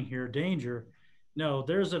object coming here, danger. No,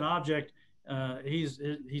 there's an object.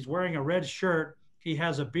 He's wearing a red shirt. He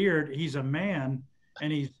has a beard. He's a man,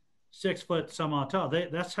 and he's 6 foot some odd tall.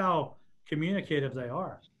 That's how communicative they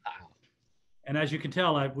are. And as you can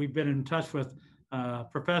tell, we've been in touch with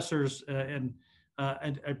professors, and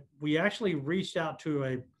we actually reached out to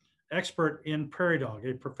an expert in prairie dog,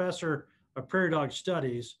 a professor of prairie dog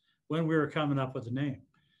studies, when we were coming up with the name,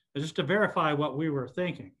 just to verify what we were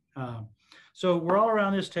thinking. So we're all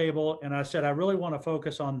around this table, and I said, I really want to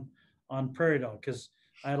focus on prairie dog because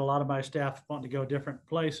I had a lot of my staff wanting to go different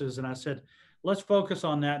places, and I said, let's focus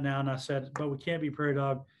on that now. And I said, but we can't be prairie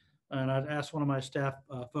dog. And I asked one of my staff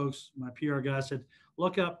folks, my PR guy, I said,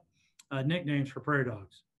 look up nicknames for prairie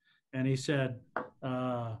dogs. And he said,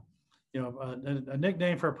 a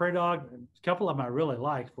nickname for a prairie dog, a couple of them I really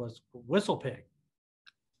liked was Whistle Pig.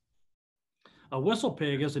 A whistle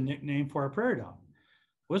pig is a nickname for a prairie dog.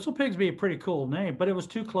 Whistle Pigs be a pretty cool name, but it was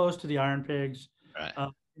too close to the Iron Pigs. Right.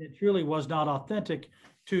 It truly was not authentic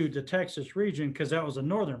to the Texas region because that was a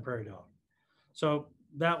northern prairie dog. So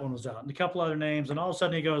that one was out, and a couple other names. And all of a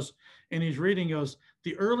sudden he goes, and he's reading,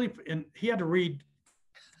 and he had to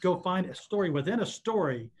go find a story within a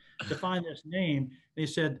story to find this name. And he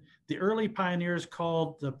said the early pioneers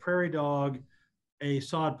called the prairie dog a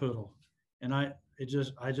sod poodle, and I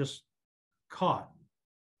just caught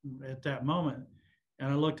at that moment. And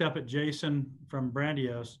I looked up at Jason from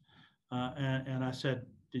Brandios, and I said,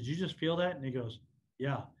 "Did you just feel that?" And he goes,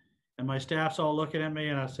 "Yeah." And my staff's all looking at me,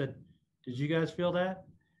 and I said, "Did you guys feel that?"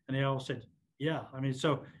 And they all said, "Yeah." I mean,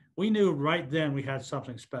 so we knew right then we had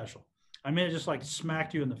something special. I mean, it just like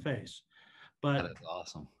smacked you in the face. That But is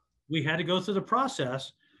awesome. we had to go through the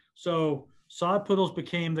process. So sod poodles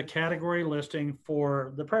became the category listing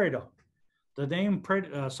for the prairie dog. The name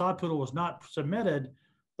sod poodle was not submitted,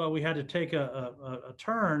 but we had to take a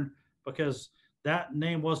turn because that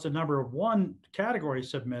name was the number one category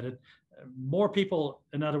submitted. More people,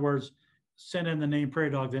 in other words, sent in the name prairie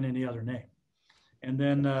dog than any other name. And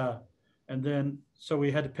then so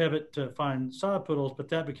we had to pivot to find sod poodles, but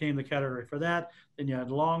that became the category for that. Then you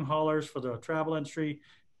had long haulers for the travel industry,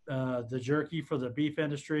 the jerky for the beef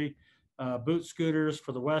industry, boot scooters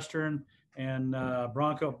for the western, and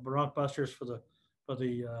bronc busters for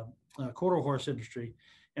the quarter horse industry.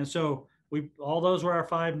 And so all those were our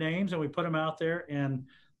 5 names, and we put them out there. And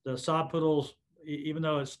the sod poodles, even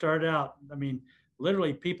though it started out, I mean,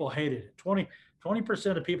 literally people hated it.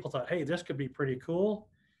 20% of people thought, hey, this could be pretty cool.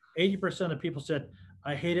 80% of people said,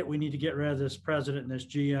 I hate it. We need to get rid of this president and this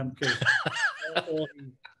GM because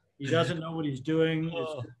he doesn't know what he's doing.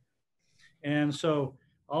 And so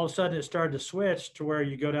all of a sudden it started to switch to where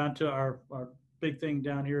you go down to our big thing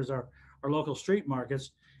down here is our local street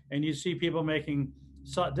markets. And you see people making,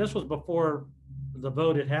 so this was before the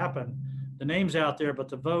vote had happened. The name's out there, but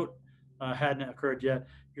the vote hadn't occurred yet.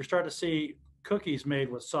 You're starting to see cookies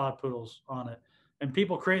made with sod poodles on it, and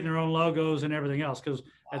people creating their own logos and everything else. Because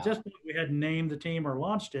at this point, we hadn't named the team or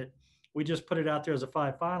launched it. We just put it out there as a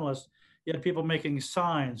 5 finalists. You had people making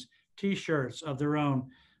signs, T-shirts of their own.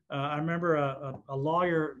 I remember a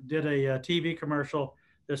lawyer did a TV commercial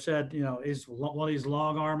that said, you know, he's one of these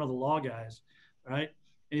long arm of the law guys, right?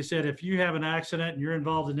 And he said, if you have an accident and you're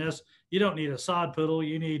involved in this, you don't need a sod poodle.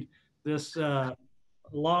 You need this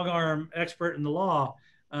long arm expert in the law.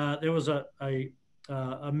 There was a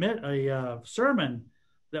sermon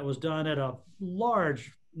that was done at a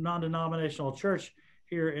large non-denominational church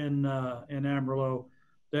here in Amarillo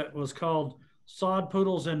that was called Sod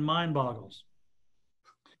Poodles and Mind Boggles.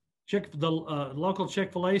 The local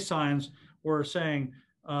Chick-fil-A signs were saying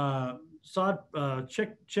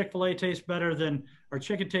Chick-fil-A tastes better than, or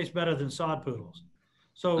chicken tastes better than sod poodles.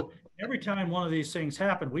 So every time one of these things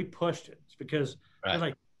happened, we pushed it. It's because right.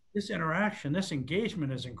 Like, this interaction, this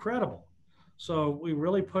engagement is incredible. So we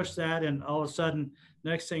really pushed that, and all of a sudden,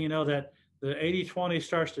 next thing you know, that the 80-20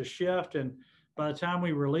 starts to shift, and by the time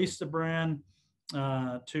we released the brand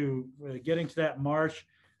to getting to that March,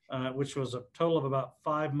 which was a total of about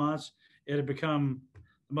 5 months, it had become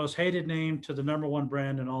the most hated name to the number 1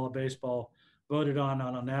 brand in all of baseball, voted on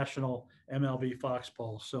a national MLB Fox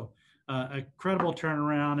poll. So a credible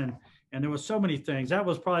turnaround, and there was so many things. That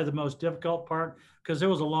was probably the most difficult part because there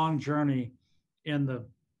was a long journey in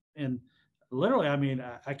literally, I mean,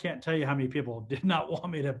 I can't tell you how many people did not want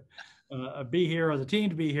me to be here or the team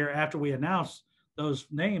to be here after we announced those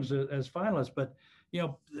names as finalists. But, you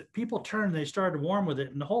know, people turned, they started to warm with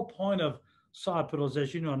it. And the whole point of sod poodles,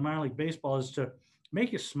 as you know, in minor league baseball is to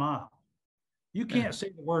make you smile. You can't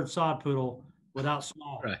say the word sod poodle without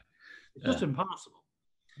smiling. Right. It's just impossible.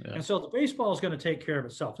 Yeah. And so the baseball is going to take care of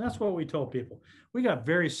itself. And that's what we told people. We got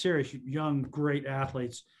very serious, young, great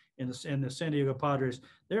athletes in the San Diego Padres.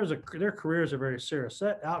 Their careers are very serious.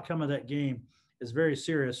 That outcome of that game is very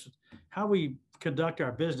serious. How we conduct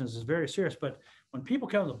our business is very serious. But when people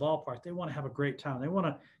come to the ballpark, they want to have a great time. They want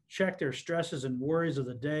to check their stresses and worries of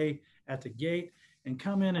the day at the gate and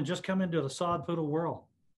come into the sod poodle world.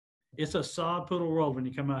 It's a sod poodle world when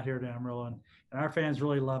you come out here to Amarillo, and our fans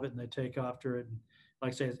really love it and they take after it. And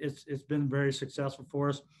like I say, it's been very successful for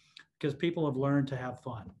us because people have learned to have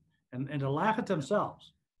fun and to laugh at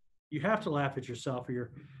themselves. You have to laugh at yourself or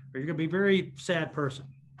you're going to be a very sad person.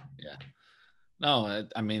 Yeah. No,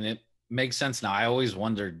 I mean, it makes sense now. I always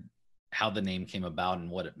wondered how the name came about and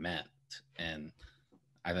what it meant. And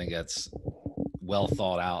I think that's well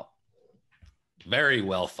thought out. Very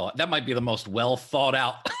well thought. That might be the most well thought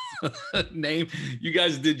out name. You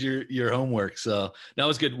guys did your homework. So that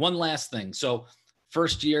was good. One last thing. So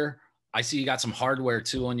first year, I see you got some hardware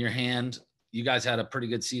too on your hand. You guys had a pretty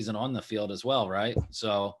good season on the field as well, right?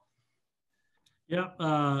 So. Yep.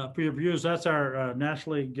 For your viewers, that's our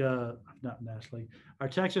National League, not National League, our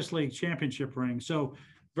Texas League championship ring. So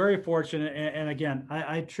very fortunate. And again,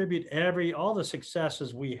 I attribute all the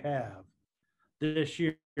successes we have this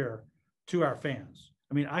year to our fans.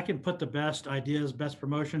 I mean, I can put the best ideas, best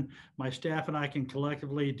promotion. My staff and I can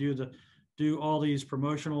collectively do all these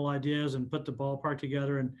promotional ideas and put the ballpark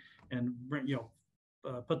together and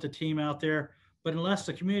put the team out there. But unless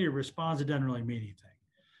the community responds, it doesn't really mean anything.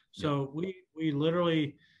 So we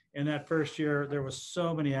literally in that first year there was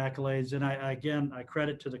so many accolades, and I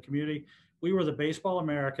credit to the community. We were the Baseball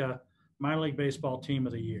America minor league baseball team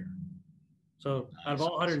of the year. So out of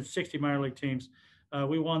all 160 minor league teams,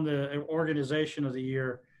 we won the organization of the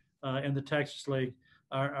year in the Texas League,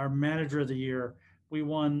 our manager of the year. We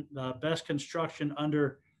won best construction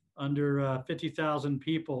under 50,000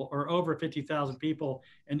 people or over 50,000 people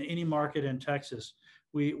in any market in Texas.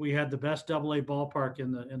 We had the best AA ballpark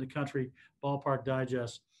in the country, Ballpark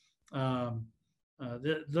Digest. Literally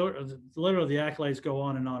the accolades go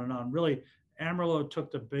on and on and on. Really, Amarillo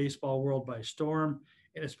took the baseball world by storm,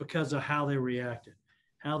 and it's because of how they reacted,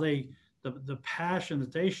 how the passion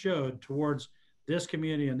that they showed towards this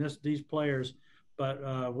community and these players.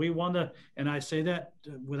 But we won and I say that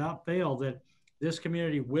without fail, that this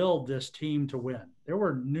community willed this team to win. There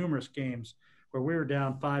were numerous games where we were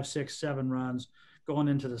down 5, 6, 7 runs going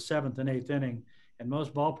into the 7th and 8th inning. And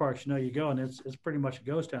most ballparks, you go, and it's pretty much a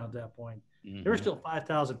ghost town at that point. Mm-hmm. There were still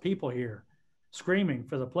 5,000 people here screaming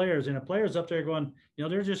for the players, and the players up there going,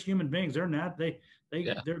 they're just human beings. They're not. Their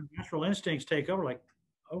natural instincts take over. Like,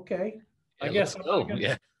 okay, I guess I'm not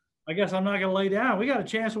going to lay down. We got a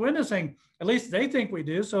chance to win this thing. At least they think we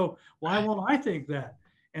do. So why won't I think that?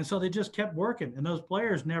 And so they just kept working, and those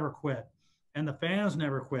players never quit, and the fans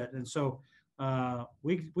never quit. And so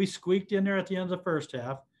we squeaked in there at the end of the first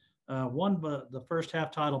half, won the first half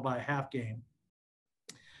title by a half game.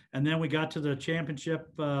 And then we got to the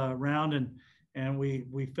championship round, and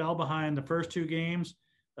we fell behind the first 2 games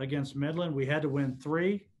against Midland. We had to win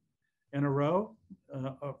 3 in a row,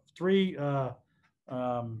 3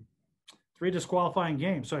 disqualifying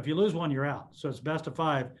games. So if you lose one, you're out. So it's best of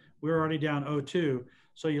 5. We were already down 0-2.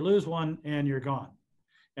 So you lose one and you're gone.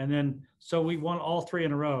 And then, so we won all 3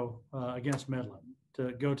 in a row against Midland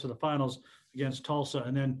to go to the finals against Tulsa.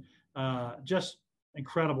 And then just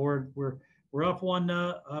incredible. We're up 1.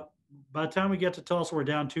 By the time we get to Tulsa, we're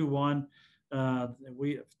down 2-1.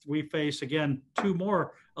 We face again 2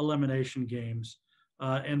 more elimination games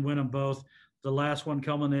and win them both. The last one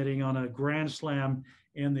culminating on a grand slam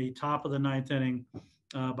in the top of the 9th inning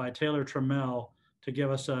by Taylor Trammell to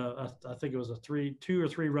give us I think it was a 2 or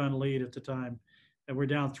 3 run lead at the time, and we're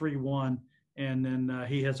down 3-1, and then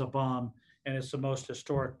he hits a bomb, and it's the most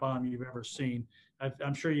historic bomb you've ever seen.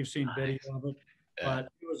 I'm sure you've seen video of it,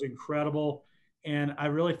 but it was incredible. And I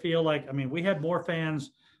really feel like, we had more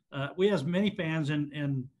fans. We had as many fans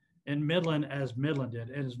in Midland as Midland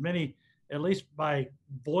did, and as many, at least by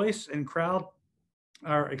voice and crowd,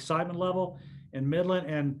 our excitement level in Midland,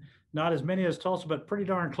 and not as many as Tulsa, but pretty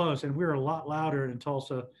darn close. And we were a lot louder in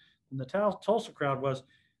Tulsa than the Tulsa crowd was.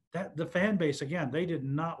 That the fan base, again, they did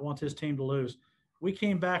not want this team to lose. We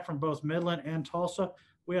came back from both Midland and Tulsa.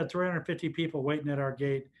 We had 350 people waiting at our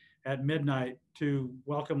gate at midnight to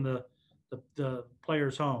welcome the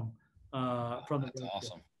players home. From That's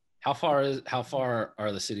awesome. How far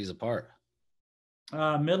are the cities apart?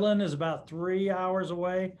 Midland is about 3 hours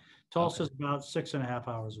away. Tulsa is about 6.5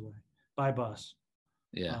 hours away by bus.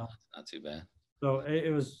 Yeah, not too bad. So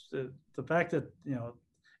it was the fact that,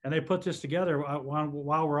 and they put this together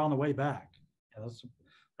while we're on the way back.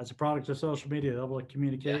 That's a product of social media. They'll be able to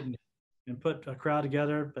communicate and put a crowd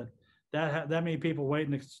together. But that many people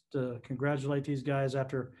waiting to congratulate these guys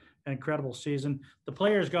after an incredible season. The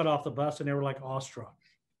players got off the bus and they were like awestruck.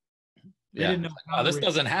 They didn't know this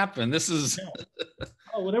doesn't happen. This is.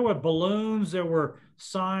 Well, there were balloons. There were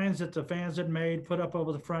signs that the fans had made, put up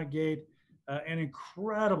over the front gate. And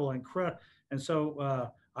incredible. And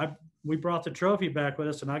so we brought the trophy back with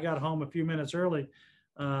us, and I got home a few minutes early.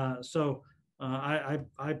 So I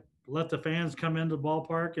let the fans come into the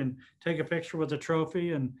ballpark and take a picture with the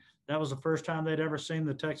trophy. And that was the first time they'd ever seen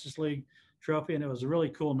the Texas League trophy. And it was a really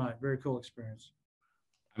cool night, very cool experience.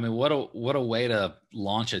 What a way to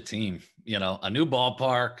launch a team, a new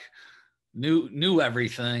ballpark, new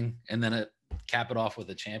everything. And then cap it off with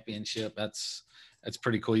a championship. That's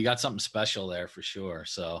pretty cool. You got something special there for sure.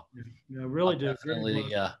 So yeah, really do.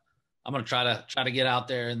 Definitely, I'm going to try to get out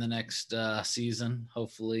there in the next season.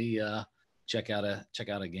 Hopefully check out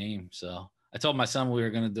a game. So I told my son we were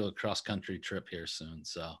going to do a cross country trip here soon.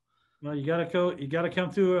 So, well, you got to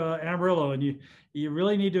come through Amarillo, and you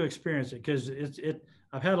really need to experience it. Cause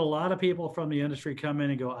I've had a lot of people from the industry come in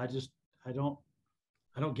and go, I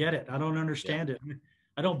don't get it. I don't understand it.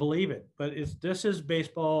 I don't believe it, but this is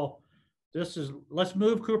baseball. Let's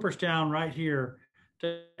move Cooperstown right here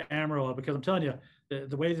to Amarillo, because I'm telling you,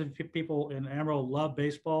 the way that people in Amarillo love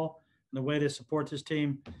baseball and the way they support this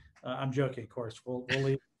team. I'm joking, of course. We'll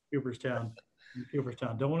leave Cooperstown.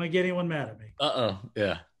 Cooperstown. Don't want to get anyone mad at me.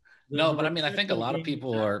 Yeah. No, but I mean, I think a lot of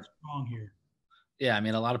people are strong here. Yeah, I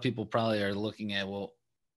mean, a lot of people probably are looking at, well,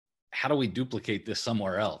 how do we duplicate this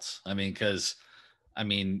somewhere else? I mean, because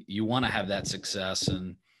you want to have that success,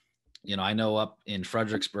 and I know up in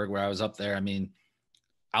Fredericksburg where I was up there, I mean,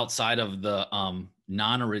 outside of the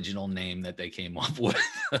non-original name that they came up with,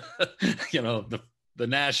 the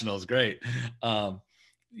Nationals, great.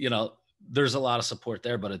 There's a lot of support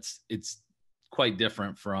there, but it's quite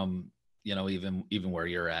different from even where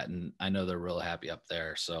you're at, and I know they're real happy up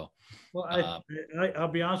there. So, well, I'll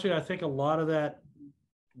be honest with you. I think a lot of that,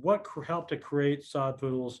 what helped to create Sod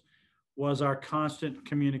Poodles, was our constant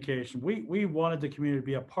communication. We wanted the community to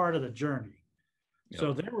be a part of the journey,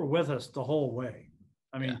 so they were with us the whole way.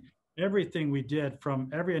 I mean, everything we did, from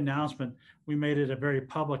every announcement, we made it a very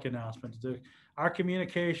public announcement. Our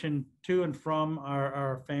communication to and from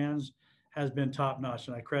our fans has been top notch,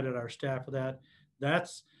 and I credit our staff for that.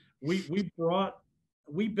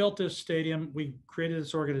 We built this stadium, we created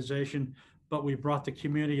this organization, but we brought the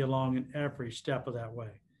community along in every step of that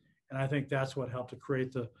way. And I think that's what helped to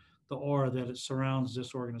create the aura that it surrounds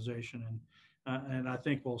this organization, and I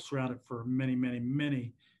think will surround it for many, many,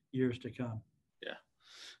 many years to come. Yeah.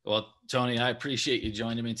 Well, Tony, I appreciate you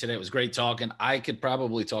joining me today. It was great talking. I could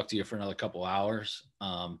probably talk to you for another couple hours,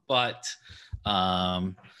 but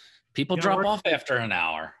people drop off after an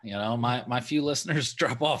hour. My few listeners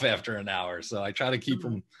drop off after an hour, so I try to keep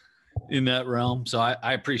them in that realm. So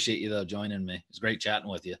I appreciate you though joining me. It's great chatting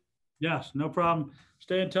with you. Yes, no problem.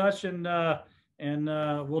 Stay in touch, and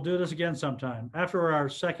we'll do this again sometime after our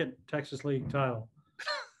second Texas League title.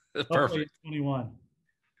 Perfect. 21.